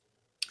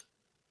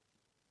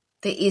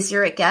 the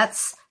easier it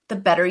gets, the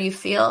better you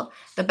feel.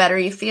 The better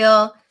you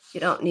feel, you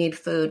don't need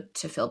food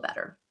to feel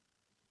better.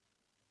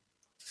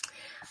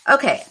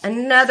 Okay,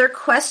 another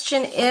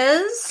question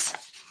is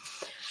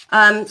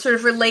sort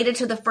of related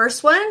to the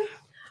first one.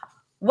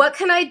 What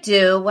can I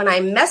do when I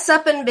mess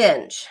up and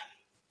binge?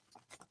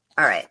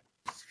 All right.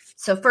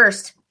 So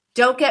first,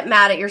 don't get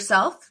mad at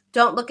yourself.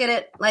 Don't look at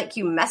it like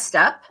you messed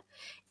up.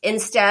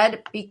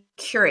 Instead, be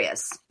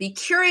curious. Be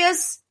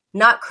curious,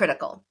 not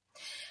critical.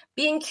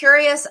 Being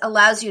curious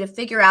allows you to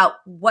figure out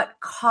what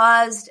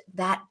caused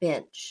that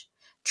binge.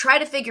 Try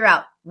to figure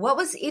out what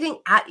was eating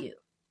at you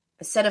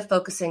instead of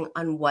focusing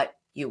on what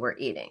you were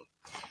eating.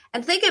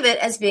 And think of it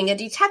as being a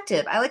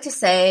detective. I like to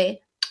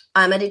say,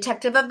 I'm a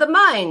detective of the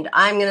mind.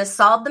 I'm going to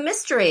solve the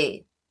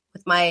mystery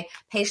with my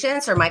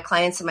patients or my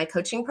clients in my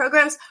coaching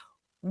programs.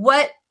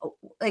 We're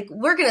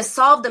going to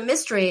solve the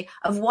mystery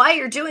of why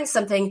you're doing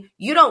something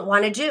you don't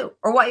want to do,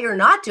 or why you're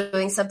not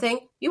doing something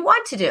you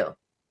want to do.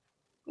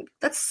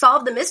 Let's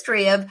solve the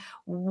mystery of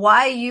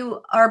why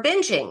you are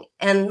binging,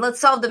 and let's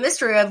solve the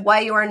mystery of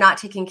why you are not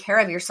taking care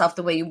of yourself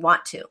the way you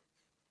want to.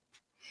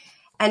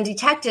 And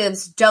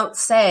detectives don't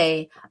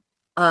say,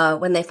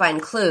 when they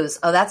find clues,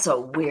 oh, that's a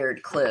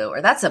weird clue,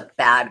 or that's a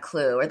bad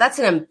clue, or that's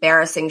an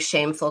embarrassing,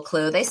 shameful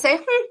clue. They say,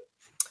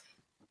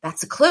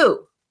 that's a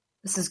clue.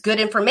 This is good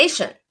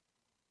information.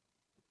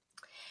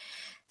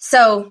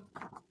 So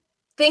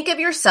think of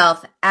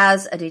yourself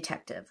as a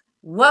detective.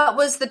 What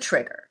was the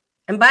trigger?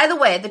 And by the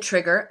way, the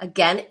trigger,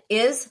 again,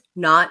 is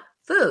not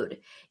food.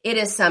 It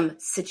is some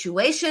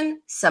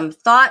situation, some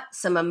thought,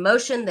 some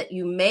emotion that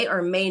you may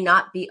or may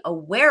not be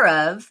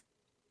aware of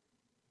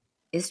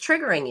is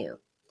triggering you.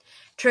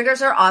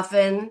 Triggers are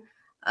often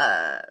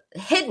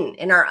hidden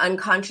in our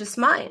unconscious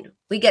mind.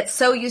 We get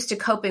so used to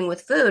coping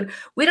with food,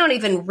 we don't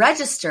even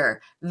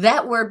register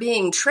that we're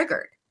being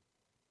triggered.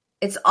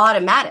 It's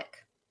automatic.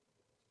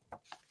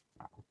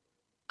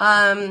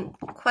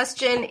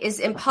 Question, is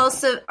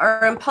impulsive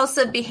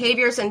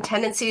behaviors and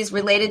tendencies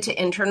related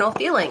to internal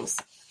feelings?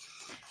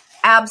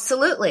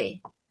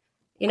 Absolutely.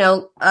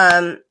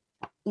 Let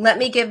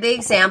me give the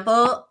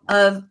example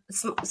of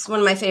one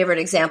of my favorite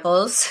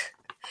examples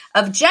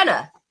of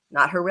Jenna,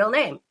 not her real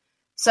name.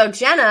 So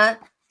Jenna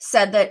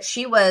said that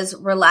she was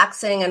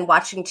relaxing and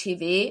watching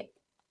TV.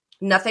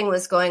 Nothing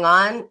was going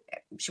on.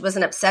 She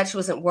wasn't upset. She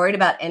wasn't worried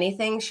about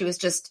anything. She was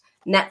just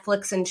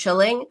Netflix and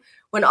chilling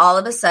when all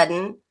of a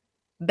sudden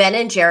Ben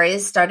and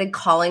Jerry's started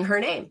calling her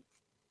name.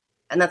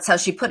 And that's how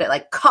she put it,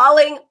 like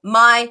calling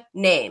my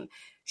name.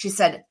 She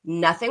said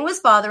nothing was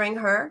bothering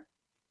her.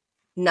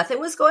 Nothing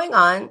was going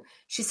on.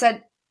 She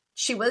said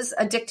she was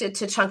addicted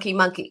to Chunky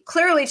Monkey.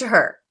 Clearly to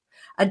her,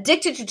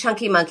 addicted to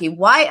Chunky Monkey.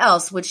 Why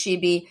else would she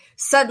be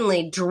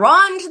suddenly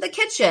drawn to the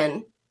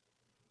kitchen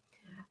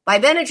by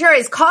Ben and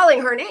Jerry's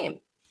calling her name?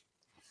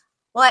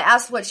 Well, I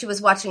asked what she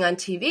was watching on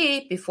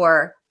TV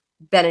before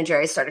Ben and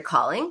Jerry started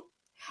calling.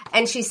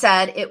 And she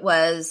said it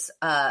was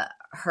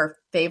her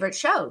favorite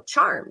show,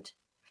 Charmed.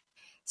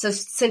 So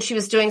since she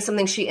was doing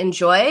something she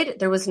enjoyed,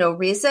 there was no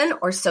reason,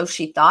 or so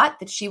she thought,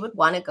 that she would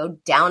want to go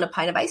down a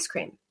pint of ice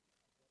cream.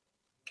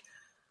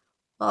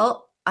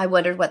 Well, I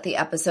wondered what the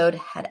episode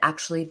had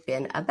actually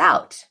been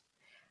about.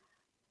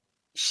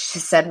 She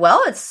said,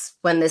 well, it's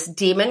when this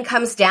demon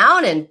comes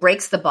down and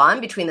breaks the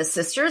bond between the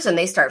sisters and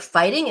they start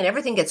fighting and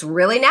everything gets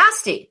really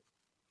nasty.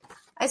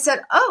 I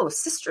said, oh,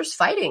 sisters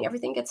fighting,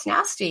 everything gets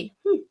nasty.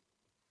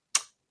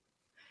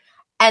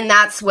 And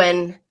that's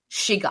when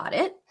she got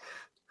it,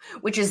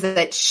 which is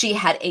that she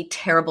had a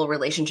terrible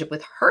relationship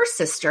with her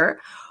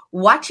sister.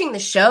 Watching the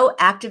show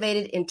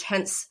activated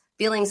intense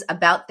feelings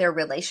about their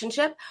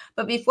relationship.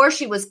 But before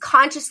she was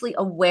consciously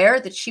aware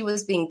that she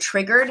was being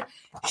triggered,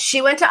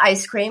 she went to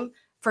ice cream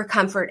for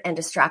comfort and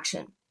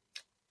distraction.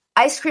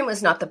 Ice cream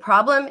was not the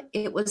problem.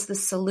 It was the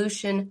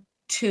solution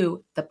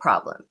to the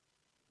problem.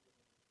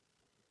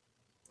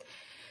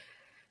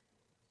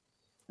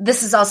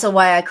 This is also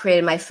why I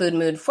created my food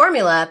mood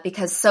formula,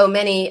 because so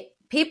many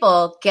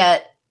people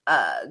get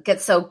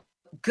so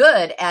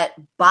good at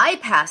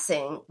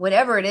bypassing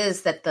whatever it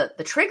is that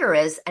the trigger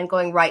is and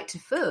going right to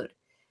food.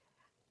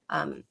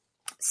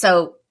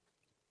 So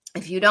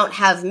if you don't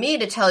have me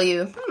to tell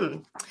you,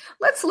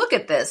 let's look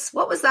at this.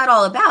 What was that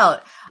all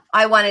about?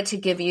 I wanted to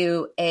give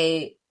you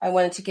a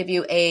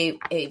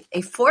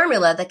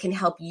formula that can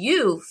help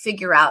you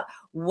figure out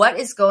what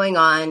is going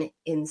on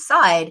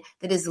inside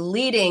that is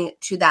leading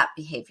to that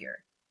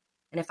behavior.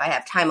 And if I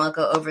have time, I'll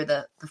go over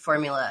the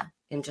formula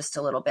in just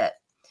a little bit.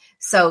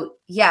 So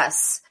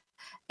yes,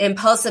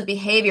 impulsive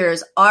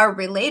behaviors are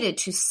related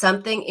to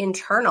something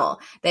internal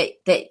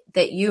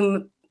that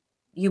you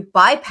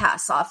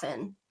bypass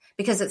often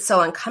because it's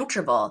so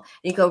uncomfortable.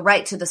 You go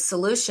right to the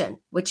solution,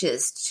 which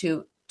is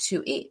to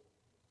eat.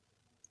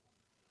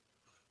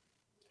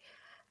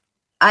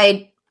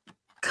 I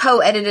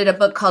co-edited a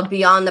book called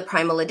Beyond the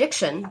Primal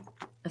Addiction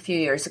a few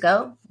years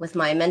ago with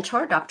my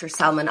mentor, Dr.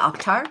 Salman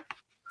Akhtar,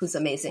 who's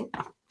amazing.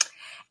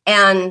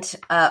 And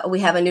we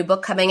have a new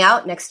book coming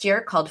out next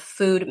year called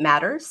Food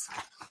Matters.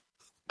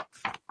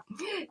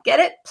 Get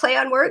it? Play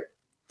on word?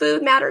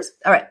 Food matters?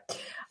 All right.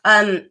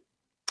 And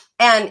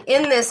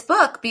in this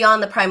book,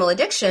 Beyond the Primal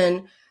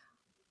Addiction,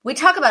 we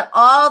talk about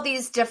all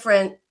these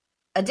different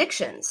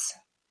addictions.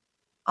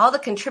 All the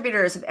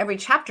contributors of every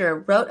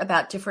chapter wrote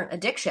about different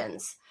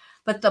addictions.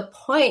 But the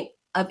point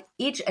of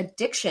each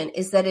addiction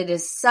is that it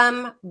is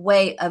some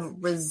way of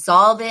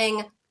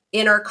resolving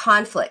inner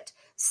conflict,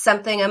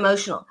 something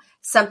emotional,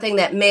 something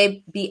that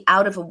may be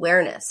out of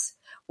awareness,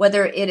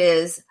 whether it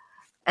is,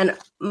 and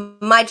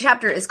my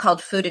chapter is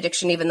called Food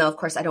Addiction, even though, of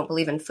course, I don't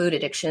believe in food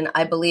addiction.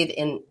 I believe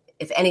in,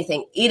 if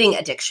anything, eating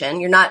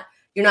addiction. You're not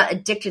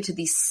addicted to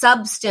the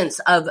substance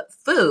of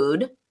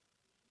food.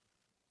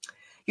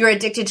 You're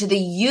addicted to the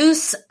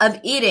use of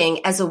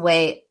eating as a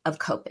way of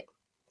coping,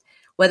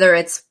 whether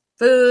it's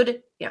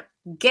food,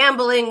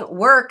 gambling,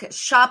 work,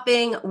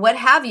 shopping, what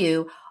have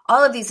you.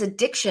 All of these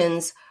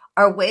addictions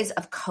are ways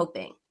of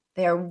coping.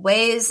 They are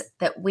ways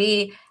that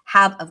we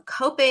have of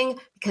coping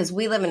because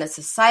we live in a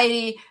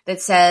society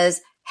that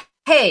says,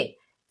 hey,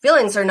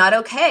 feelings are not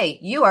okay.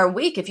 You are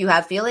weak if you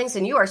have feelings,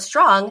 and you are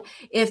strong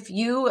if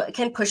you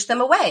can push them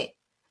away,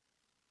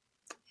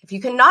 if you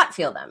cannot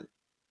feel them.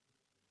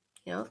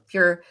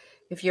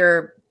 If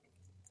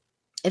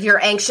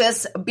you're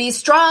anxious, be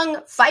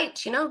strong,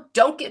 fight,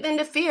 don't give in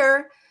to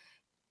fear.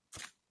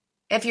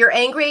 If you're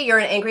angry, you're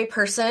an angry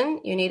person.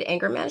 You need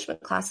anger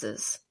management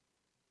classes.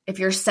 If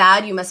you're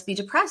sad, you must be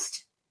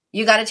depressed.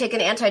 You got to take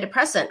an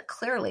antidepressant,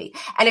 clearly.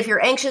 And if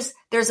you're anxious,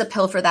 there's a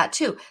pill for that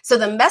too. So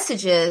the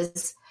message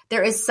is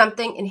there is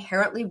something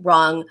inherently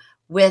wrong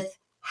with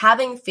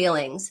having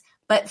feelings.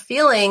 But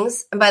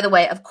feelings, and by the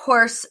way, of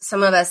course,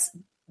 some of us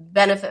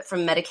benefit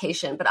from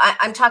medication, but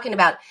I'm talking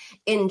about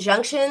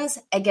injunctions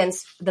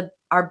against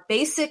our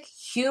basic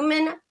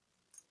human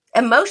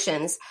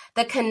emotions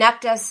that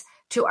connect us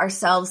to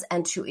ourselves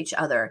and to each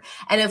other.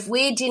 And if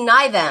we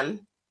deny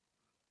them,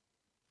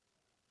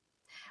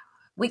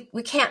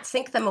 we can't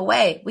think them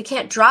away. We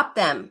can't drop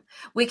them.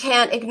 We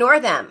can't ignore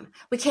them.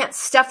 We can't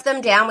stuff them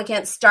down. We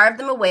can't starve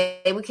them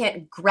away. We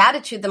can't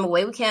gratitude them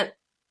away. We can't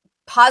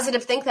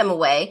positive think them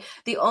away.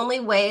 The only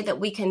way that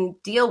we can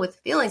deal with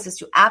feelings is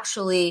to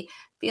actually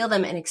feel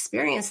them and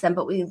experience them.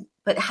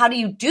 But how do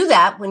you do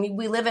that when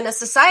we live in a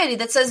society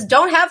that says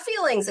don't have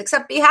feelings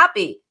except be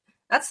happy?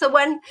 That's the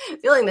one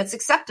feeling that's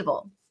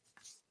acceptable.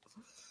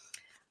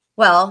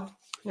 Well,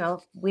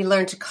 we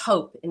learn to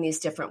cope in these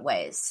different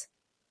ways.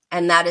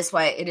 And that is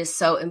why it is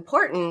so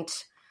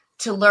important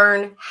to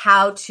learn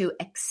how to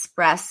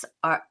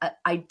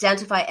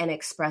identify and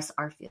express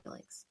our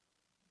feelings.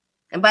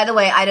 And by the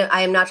way,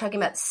 I am not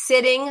talking about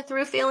sitting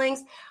through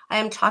feelings. I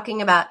am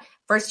talking about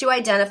first you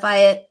identify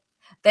it,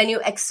 then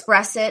you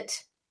express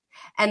it,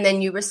 and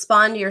then you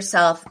respond to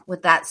yourself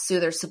with that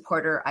soother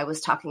supporter I was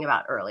talking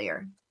about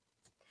earlier.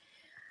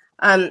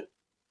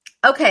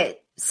 Okay,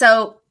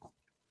 so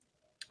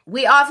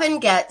we often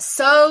get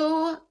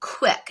so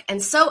quick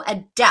and so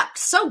adept,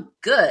 so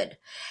good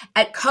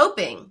at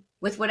coping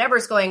with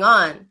whatever's going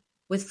on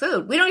with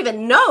food. We don't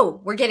even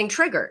know we're getting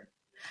triggered,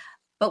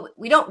 but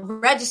we don't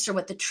register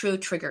what the true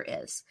trigger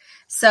is.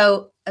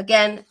 So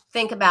again,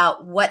 think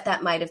about what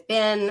that might have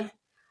been.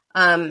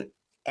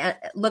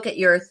 Look at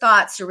your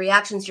thoughts, your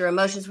reactions, your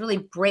emotions, really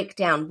break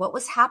down what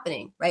was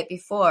happening right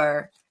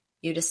before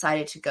you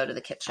decided to go to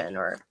the kitchen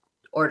or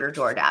order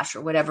DoorDash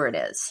or whatever it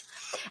is.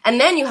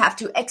 And then you have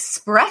to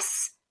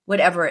express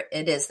whatever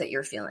it is that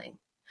you're feeling.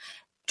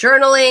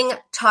 Journaling,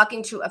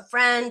 talking to a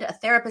friend, a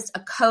therapist,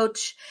 a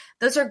coach,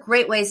 those are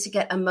great ways to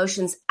get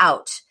emotions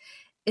out.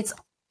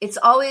 It's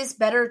always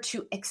better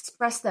to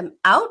express them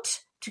out,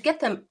 to get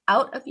them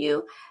out of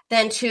you,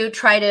 than to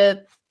try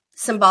to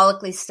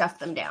symbolically stuff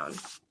them down.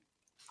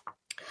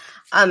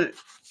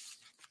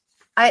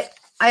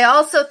 I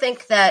also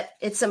think that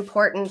it's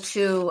important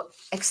to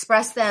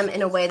express them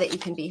in a way that you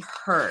can be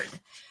heard.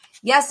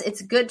 Yes,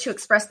 it's good to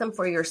express them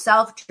for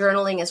yourself.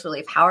 Journaling is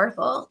really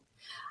powerful.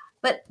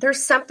 But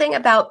there's something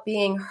about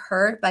being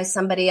heard by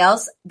somebody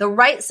else, the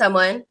right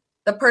someone,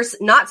 the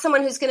person, not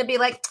someone who's going to be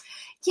like,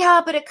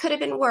 yeah, but it could have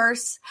been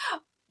worse.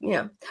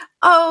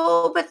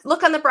 oh, but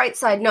look on the bright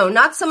side. No,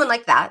 not someone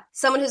like that.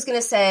 Someone who's going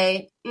to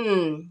say,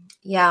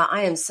 yeah,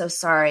 I am so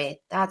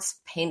sorry. That's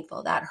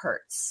painful. That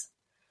hurts.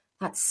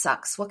 That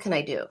sucks. What can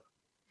I do?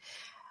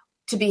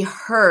 To be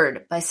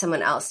heard by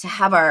someone else, to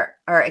have our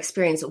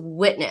experience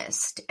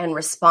witnessed and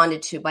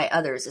responded to by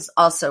others is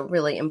also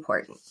really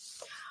important.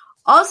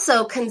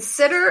 Also,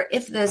 consider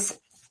if this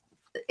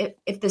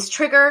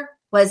trigger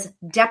was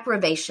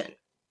deprivation.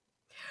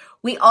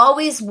 We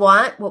always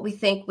want what we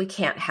think we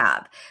can't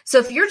have. So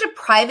if you're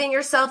depriving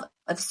yourself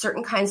of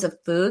certain kinds of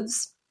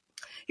foods,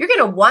 you're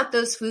going to want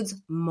those foods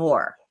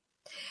more.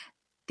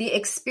 The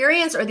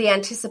experience or the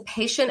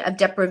anticipation of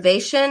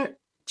deprivation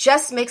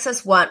just makes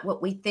us want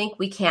what we think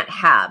we can't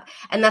have.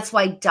 And that's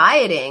why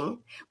dieting,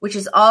 which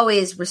is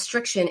always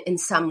restriction in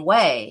some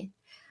way,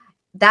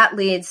 that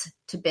leads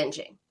to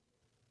binging.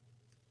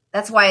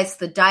 That's why it's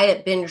the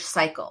diet binge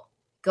cycle.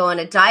 Go on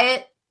a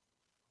diet,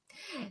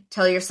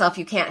 tell yourself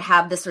you can't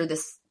have this or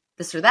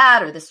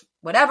that or this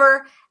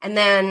whatever, and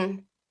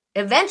then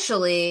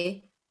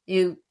eventually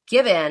you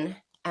give in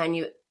and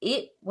you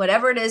eat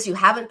whatever it is you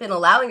haven't been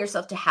allowing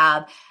yourself to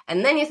have,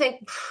 and then you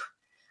think,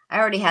 I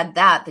already had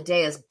that, the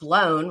day is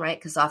blown, right?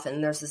 Because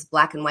often there's this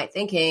black and white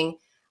thinking,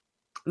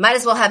 might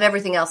as well have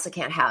everything else I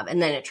can't have, and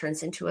then it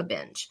turns into a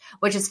binge,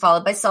 which is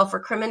followed by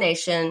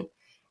self-recrimination,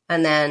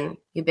 and then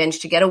you binge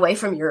to get away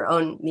from your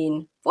own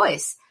mean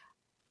voice.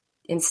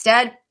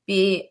 Instead,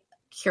 be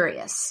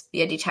curious,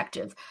 be a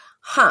detective.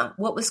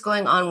 What was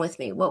going on with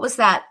me? What was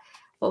that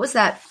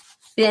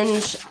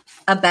binge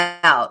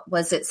about?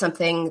 Was it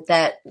something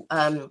that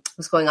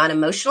was going on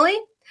emotionally?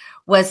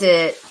 Was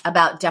it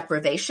about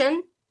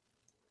deprivation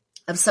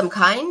of some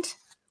kind?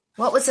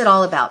 What was it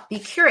all about? Be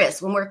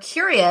curious. When we're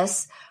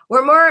curious,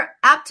 we're more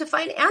apt to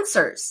find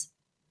answers.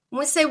 When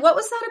we say, what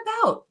was that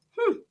about?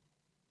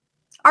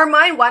 Our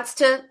mind wants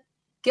to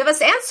give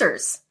us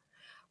answers.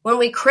 When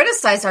we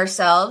criticize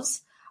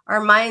ourselves, our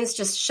minds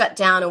just shut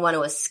down and want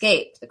to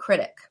escape the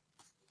critic.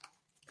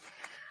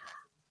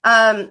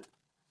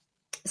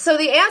 So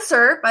the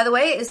answer, by the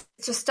way, is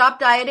to stop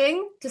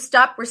dieting, to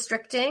stop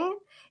restricting.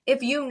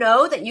 If you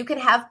know that you can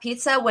have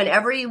pizza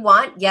whenever you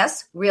want,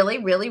 yes, really,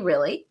 really,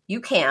 really, you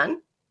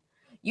can.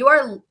 You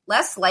are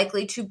less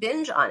likely to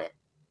binge on it.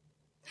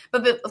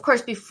 But of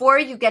course, before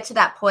you get to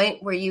that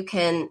point where you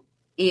can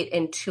eat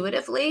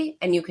intuitively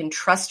and you can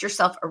trust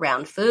yourself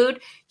around food,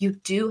 you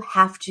do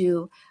have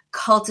to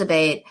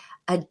cultivate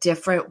a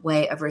different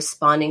way of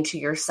responding to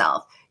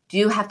yourself.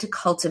 You have to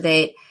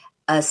cultivate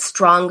a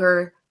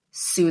stronger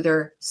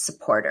soother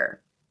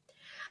supporter.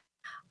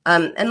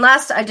 And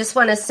last, I just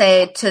want to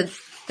say to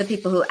the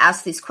people who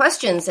ask these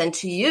questions and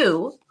to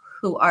you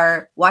who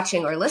are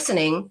watching or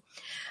listening,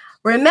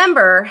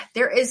 remember,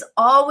 there is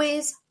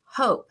always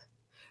hope.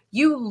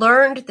 You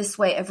learned this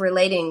way of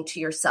relating to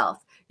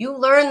yourself. You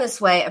learn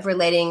this way of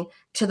relating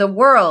to the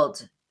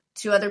world,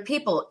 to other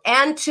people,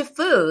 and to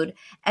food,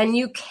 and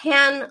you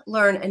can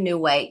learn a new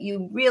way.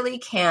 You really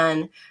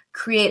can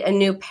create a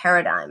new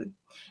paradigm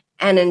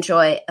and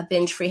enjoy a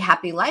binge-free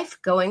happy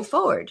life going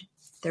forward.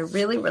 There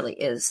really, really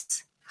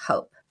is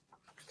hope.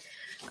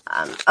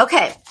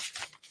 Okay,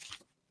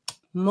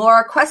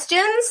 more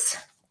questions?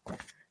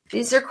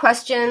 These are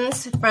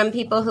questions from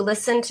people who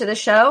listen to the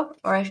show,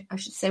 or I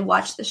should say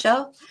watch the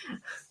show.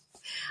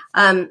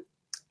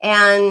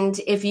 And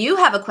if you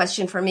have a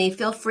question for me,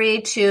 feel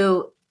free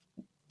to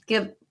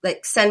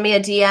send me a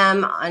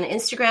DM on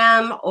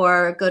Instagram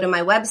or go to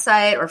my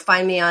website or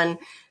find me on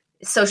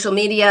social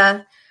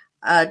media,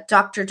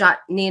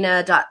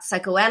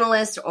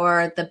 dr.nina.psychoanalyst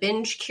or The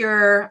Binge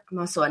Cure. I'm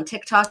also on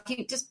TikTok.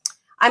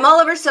 I'm all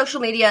over social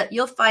media.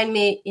 You'll find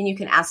me and you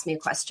can ask me a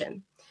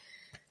question.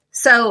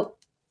 So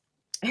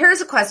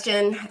here's a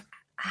question.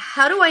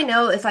 How do I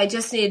know if I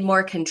just need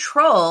more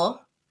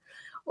control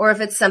or if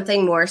it's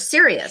something more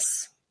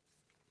serious?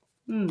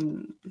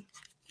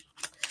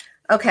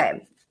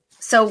 Okay.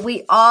 So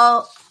we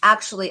all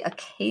actually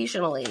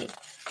occasionally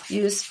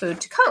use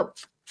food to cope.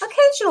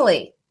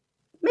 Occasionally.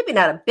 Maybe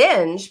not a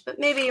binge, but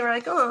maybe you're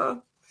like,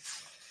 oh,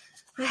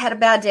 I had a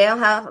bad day. I'm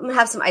going to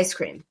have some ice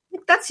cream.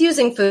 That's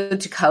using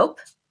food to cope.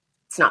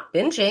 It's not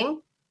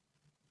binging.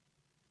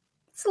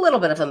 It's a little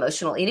bit of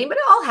emotional eating, but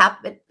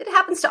it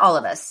happens to all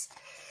of us.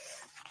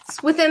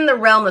 It's within the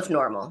realm of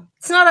normal.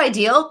 It's not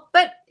ideal,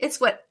 but it's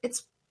what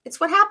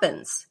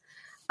happens.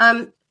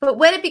 But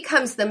when it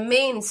becomes the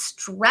main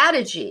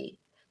strategy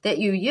that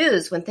you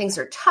use when things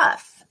are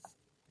tough,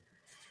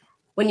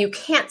 when you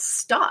can't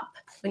stop,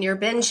 when you're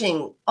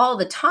binging all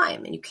the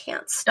time and you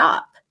can't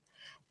stop,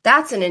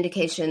 that's an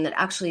indication that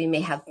actually you may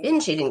have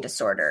binge eating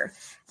disorder.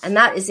 And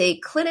that is a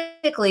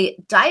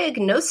clinically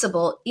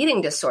diagnosable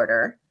eating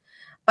disorder.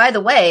 By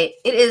the way,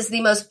 it is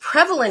the most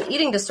prevalent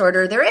eating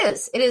disorder there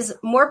is. It is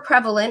more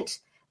prevalent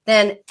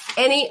than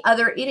any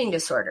other eating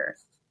disorder,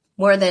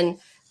 more than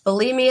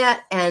bulimia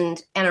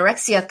and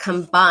anorexia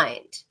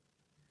combined.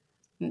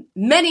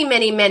 Many,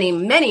 many, many,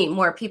 many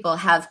more people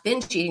have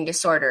binge eating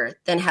disorder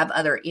than have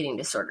other eating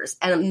disorders.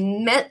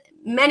 And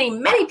many,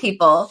 many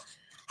people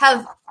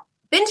have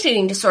binge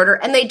eating disorder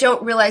and they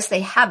don't realize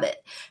they have it.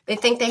 They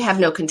think they have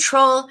no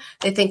control.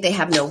 They think they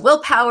have no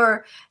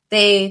willpower.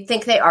 They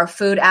think they are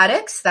food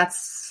addicts.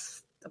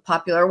 That's a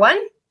popular one.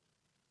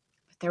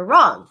 But they're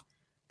wrong.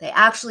 They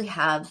actually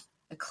have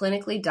a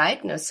clinically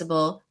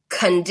diagnosable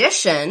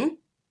condition,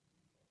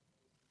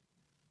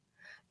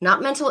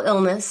 not mental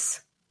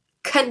illness,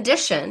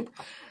 condition,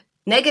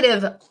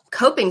 negative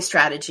coping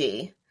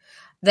strategy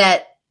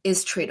that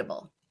is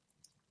treatable.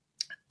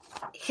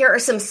 Here are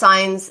some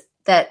signs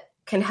that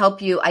can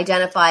help you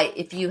identify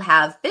if you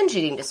have binge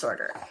eating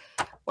disorder.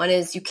 One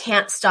is you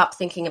can't stop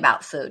thinking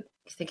about food.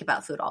 You think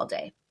about food all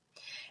day.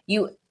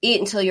 You eat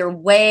until you're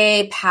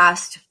way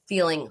past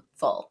feeling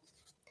full.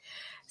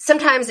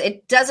 Sometimes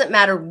it doesn't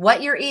matter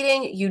what you're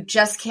eating, you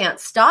just can't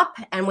stop.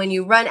 And when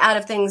you run out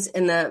of things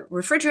in the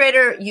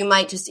refrigerator, you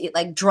might just eat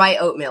like dry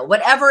oatmeal,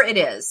 whatever it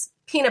is,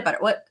 peanut butter,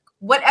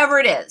 whatever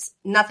it is,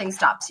 nothing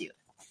stops you.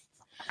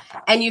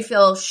 And you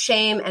feel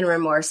shame and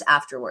remorse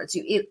afterwards.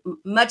 You eat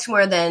much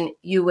more than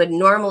you would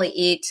normally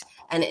eat,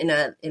 and in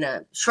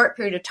a short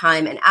period of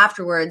time, and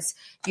afterwards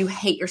you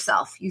hate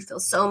yourself. You feel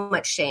so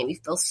much shame. You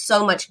feel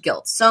so much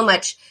guilt, so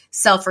much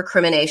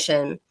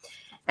self-recrimination.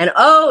 And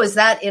oh, is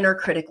that inner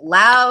critic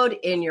loud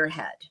in your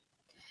head?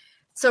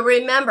 So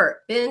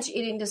remember, binge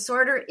eating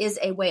disorder is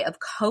a way of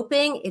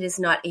coping. It is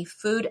not a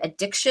food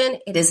addiction.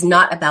 It is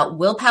not about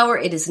willpower.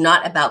 It is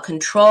not about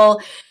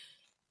control.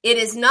 It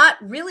is not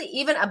really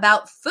even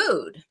about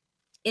food.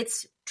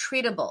 It's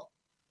treatable,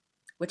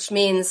 which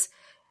means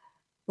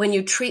when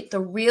you treat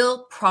the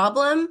real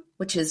problem,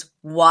 which is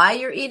why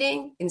you're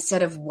eating,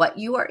 instead of what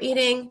you are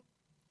eating,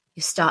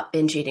 you stop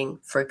binge eating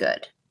for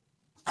good.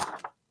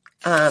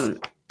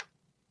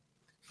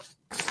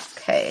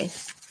 Okay.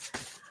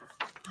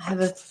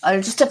 I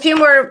have just a few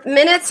more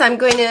minutes. I'm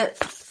going to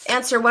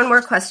answer one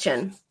more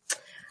question.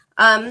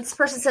 This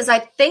person says, I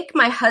think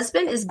my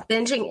husband is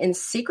binging in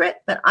secret,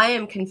 but I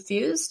am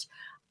confused.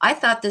 I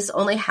thought this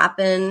only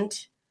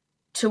happened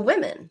to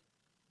women.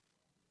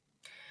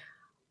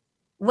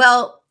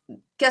 Well,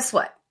 guess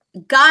what?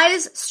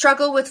 Guys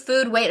struggle with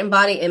food, weight, and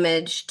body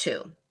image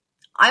too.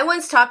 I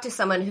once talked to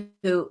someone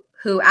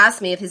who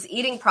asked me if his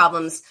eating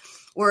problems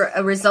were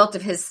a result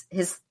of his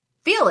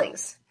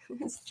feelings,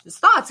 his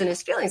thoughts and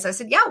his feelings. I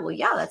said,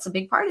 yeah, that's a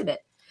big part of it.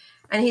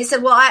 And he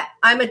said, well,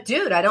 I'm a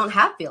dude. I don't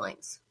have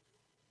feelings.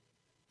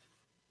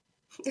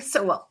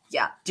 So, well,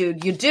 yeah,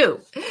 dude, you do.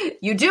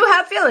 You do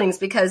have feelings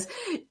because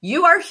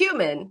you are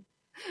human.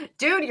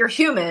 Dude, you're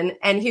human,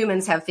 and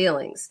humans have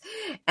feelings.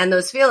 And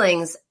those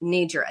feelings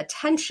need your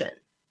attention,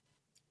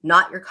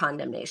 not your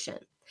condemnation.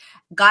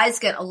 Guys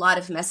get a lot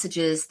of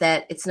messages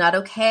that it's not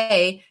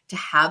okay to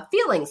have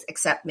feelings,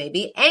 except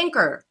maybe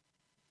anger.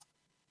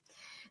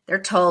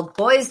 They're told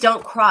boys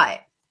don't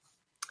cry.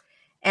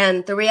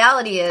 And the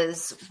reality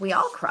is we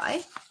all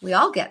cry. We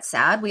all get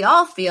sad. We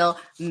all feel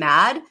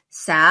mad,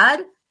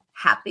 sad,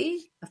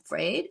 happy,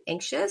 afraid,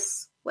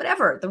 anxious,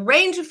 whatever. The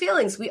range of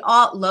feelings,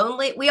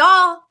 lonely, we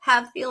all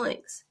have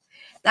feelings.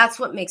 That's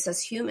what makes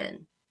us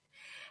human.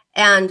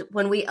 And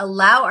when we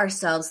allow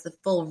ourselves the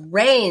full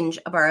range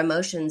of our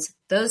emotions,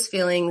 those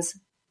feelings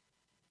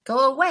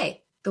go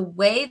away. The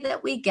way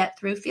that we get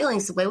through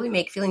feelings, the way we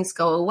make feelings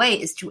go away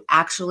is to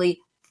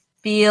actually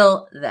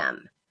feel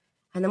them.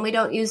 And then we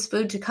don't use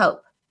food to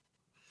cope.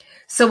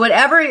 So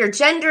whatever your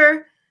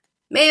gender,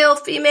 male,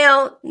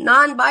 female,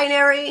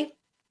 non-binary,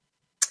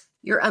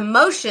 your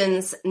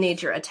emotions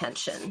need your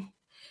attention.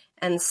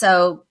 And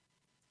so,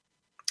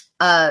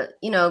 for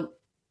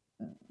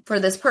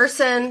this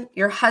person,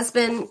 your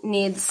husband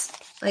needs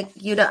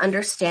you to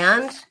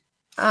understand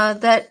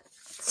that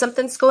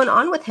something's going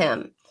on with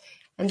him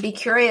and be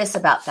curious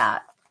about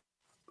that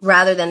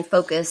rather than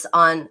focus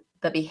on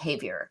the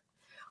behavior.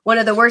 One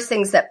of the worst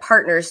things that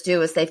partners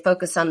do is they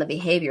focus on the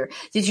behavior.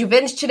 Did you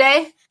binge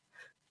today?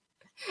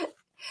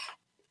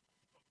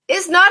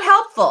 Is not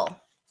helpful.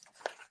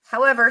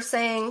 However,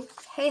 saying,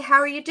 hey, how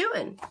are you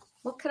doing?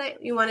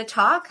 You want to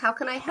talk? How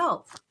can I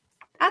help?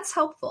 That's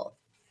helpful.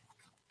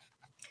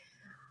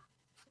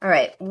 All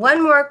right,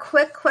 one more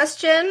quick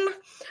question.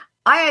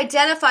 I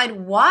identified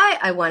why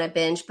I want to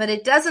binge, but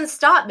it doesn't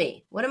stop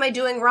me. What am I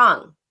doing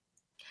wrong?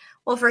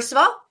 Well, first of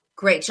all,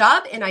 great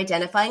job in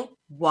identifying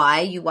why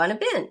you want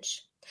to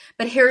binge.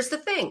 But here's the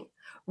thing.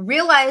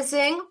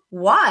 Realizing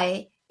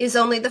why is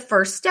only the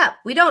first step.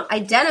 We don't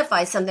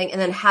identify something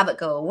and then have it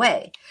go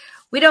away.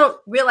 We don't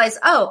realize,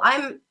 oh,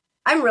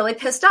 I'm really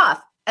pissed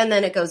off, and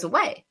then it goes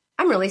away.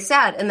 I'm really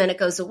sad, and then it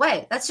goes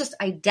away. That's just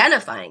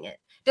identifying it.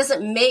 It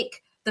doesn't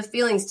make the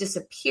feelings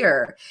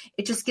disappear.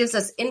 It just gives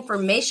us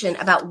information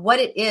about what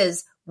it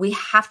is we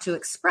have to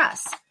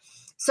express.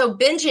 So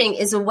binging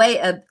is a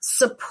way of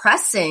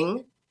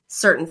suppressing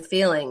certain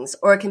feelings,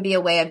 or it can be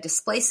a way of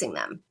displacing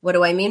them. What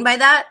do I mean by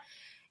that?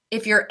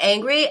 If you're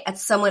angry at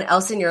someone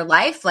else in your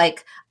life,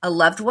 like a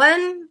loved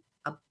one,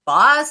 a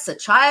boss, a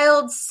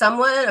child,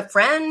 someone, a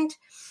friend,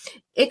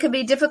 it can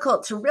be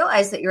difficult to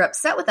realize that you're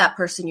upset with that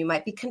person. You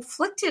might be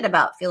conflicted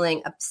about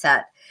feeling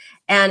upset.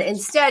 And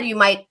instead, you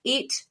might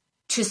eat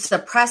to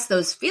suppress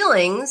those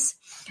feelings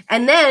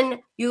And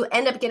then you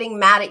end up getting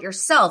mad at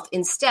yourself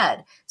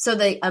instead. So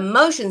the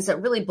emotions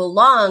that really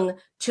belong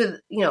to,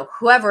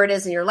 whoever it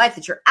is in your life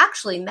that you're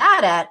actually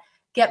mad at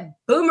get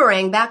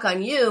boomerang back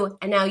on you.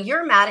 And now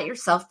you're mad at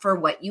yourself for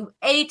what you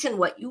ate and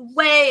what you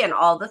weigh and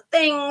all the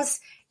things,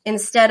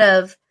 instead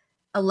of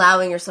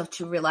allowing yourself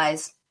to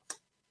realize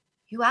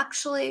you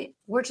actually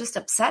were just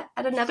upset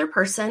at another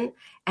person,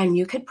 and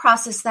you could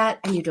process that,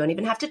 and you don't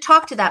even have to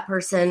talk to that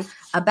person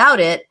about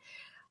it.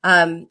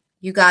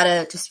 You got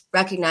to just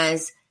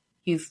recognize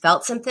you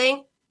felt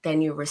something,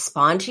 then you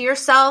respond to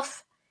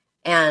yourself,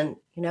 and,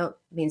 it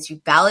means you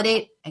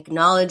validate,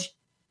 acknowledge,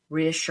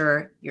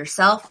 reassure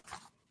yourself.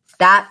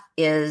 That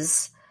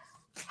is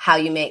how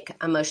you make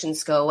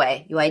emotions go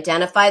away. You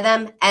identify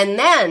them, and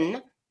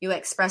then you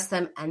express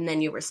them, and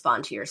then you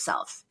respond to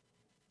yourself.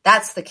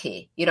 That's the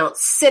key. You don't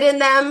sit in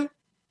them.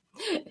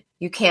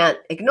 You can't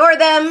ignore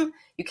them.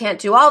 You can't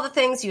do all the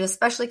things. You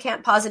especially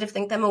can't positive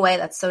think them away.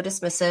 That's so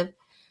dismissive.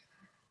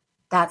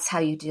 That's how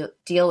you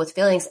deal with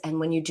feelings. And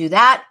when you do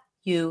that,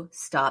 you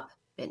stop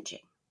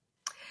binging.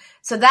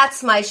 So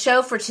that's my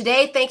show for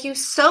today. Thank you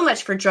so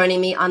much for joining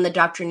me on the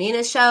Dr.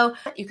 Nina Show.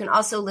 You can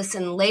also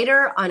listen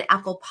later on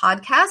Apple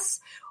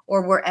Podcasts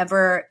or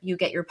wherever you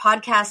get your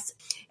podcasts.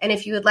 And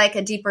if you would like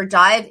a deeper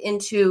dive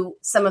into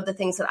some of the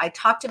things that I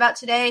talked about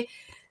today,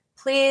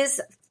 please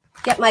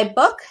get my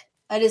book.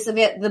 It is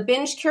The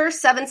Binge Cure,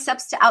 7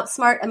 Steps to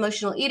Outsmart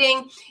Emotional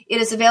Eating.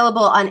 It is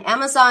available on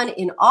Amazon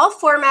in all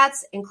formats,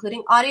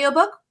 including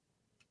audiobook,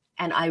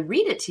 and I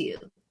read it to you.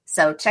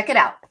 So check it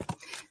out.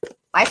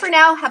 Bye for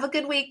now. Have a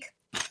good week.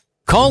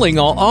 Calling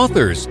all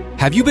authors.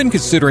 Have you been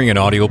considering an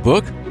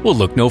audiobook? Well,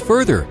 look no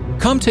further.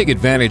 Come take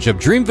advantage of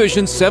Dream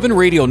Vision 7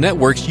 Radio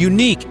Network's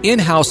unique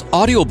in-house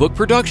audiobook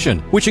production,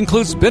 which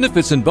includes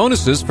benefits and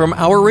bonuses from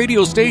our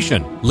radio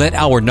station. Let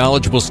our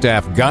knowledgeable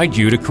staff guide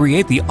you to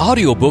create the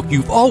audiobook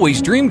you've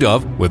always dreamed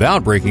of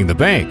without breaking the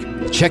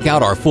bank. Check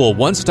out our full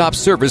one-stop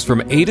service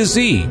from A to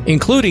Z,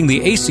 including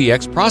the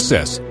ACX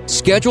process.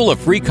 Schedule a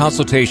free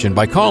consultation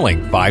by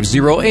calling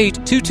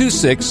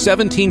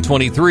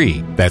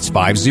 508-226-1723. That's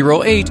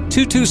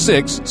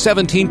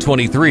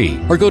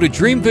 508-226-1723. Or go to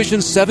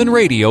dreamvision7radio.com.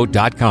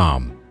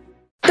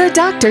 The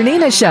Dr.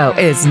 Nina Show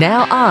is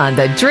now on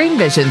the Dream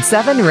Vision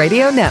 7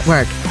 Radio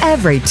Network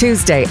every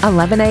Tuesday,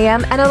 11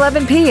 a.m. and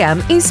 11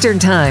 p.m. Eastern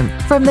Time.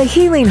 From the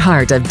healing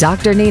heart of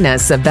Dr. Nina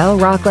Savelle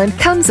Rocklin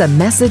comes a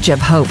message of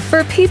hope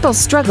for people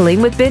struggling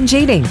with binge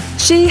eating.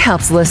 She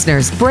helps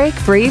listeners break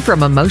free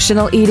from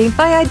emotional eating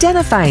by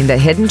identifying the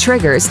hidden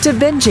triggers to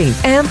binging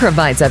and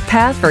provides a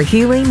path for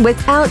healing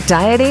without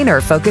dieting or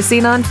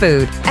focusing on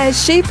food.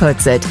 As she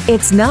puts it,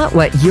 it's not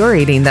what you're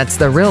eating that's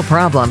the real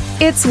problem.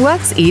 It's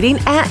what's eating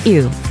at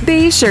you.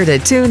 Be sure to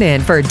tune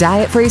in for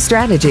diet-free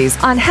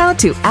strategies on how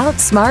to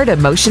outsmart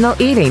emotional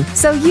eating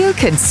so you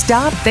can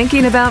stop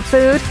thinking about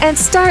food and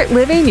start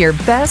living your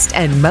best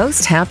and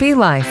most happy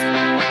life.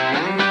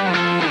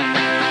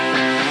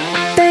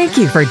 Thank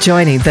you for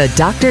joining the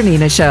Dr.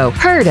 Nina Show,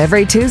 heard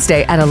every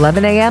Tuesday at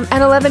 11 a.m.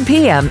 and 11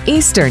 p.m.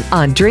 Eastern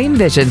on Dream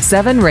Vision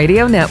 7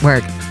 Radio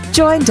Network.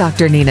 Join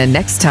Dr. Nina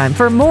next time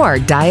for more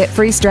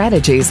diet-free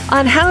strategies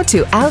on how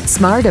to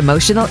outsmart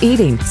emotional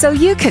eating so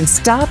you can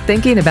stop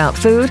thinking about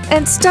food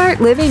and start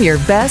living your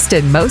best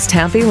and most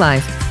happy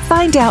life.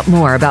 Find out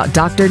more about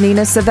Dr.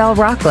 Nina Savelle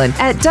Rocklin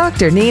at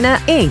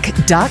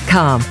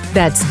drninainc.com.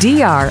 That's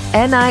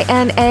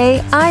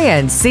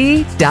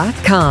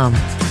drninainc.com.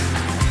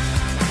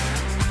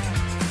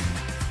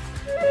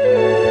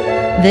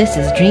 This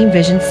is Dream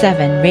Vision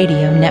 7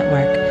 Radio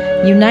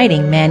Network,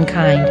 uniting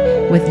mankind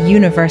with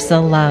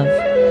universal love.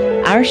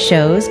 Our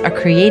shows are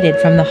created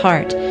from the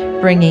heart,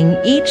 bringing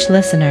each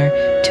listener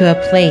to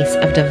a place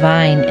of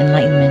divine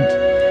enlightenment.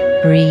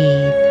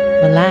 Breathe,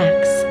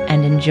 relax,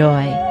 and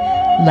enjoy.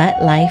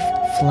 Let life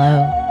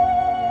flow.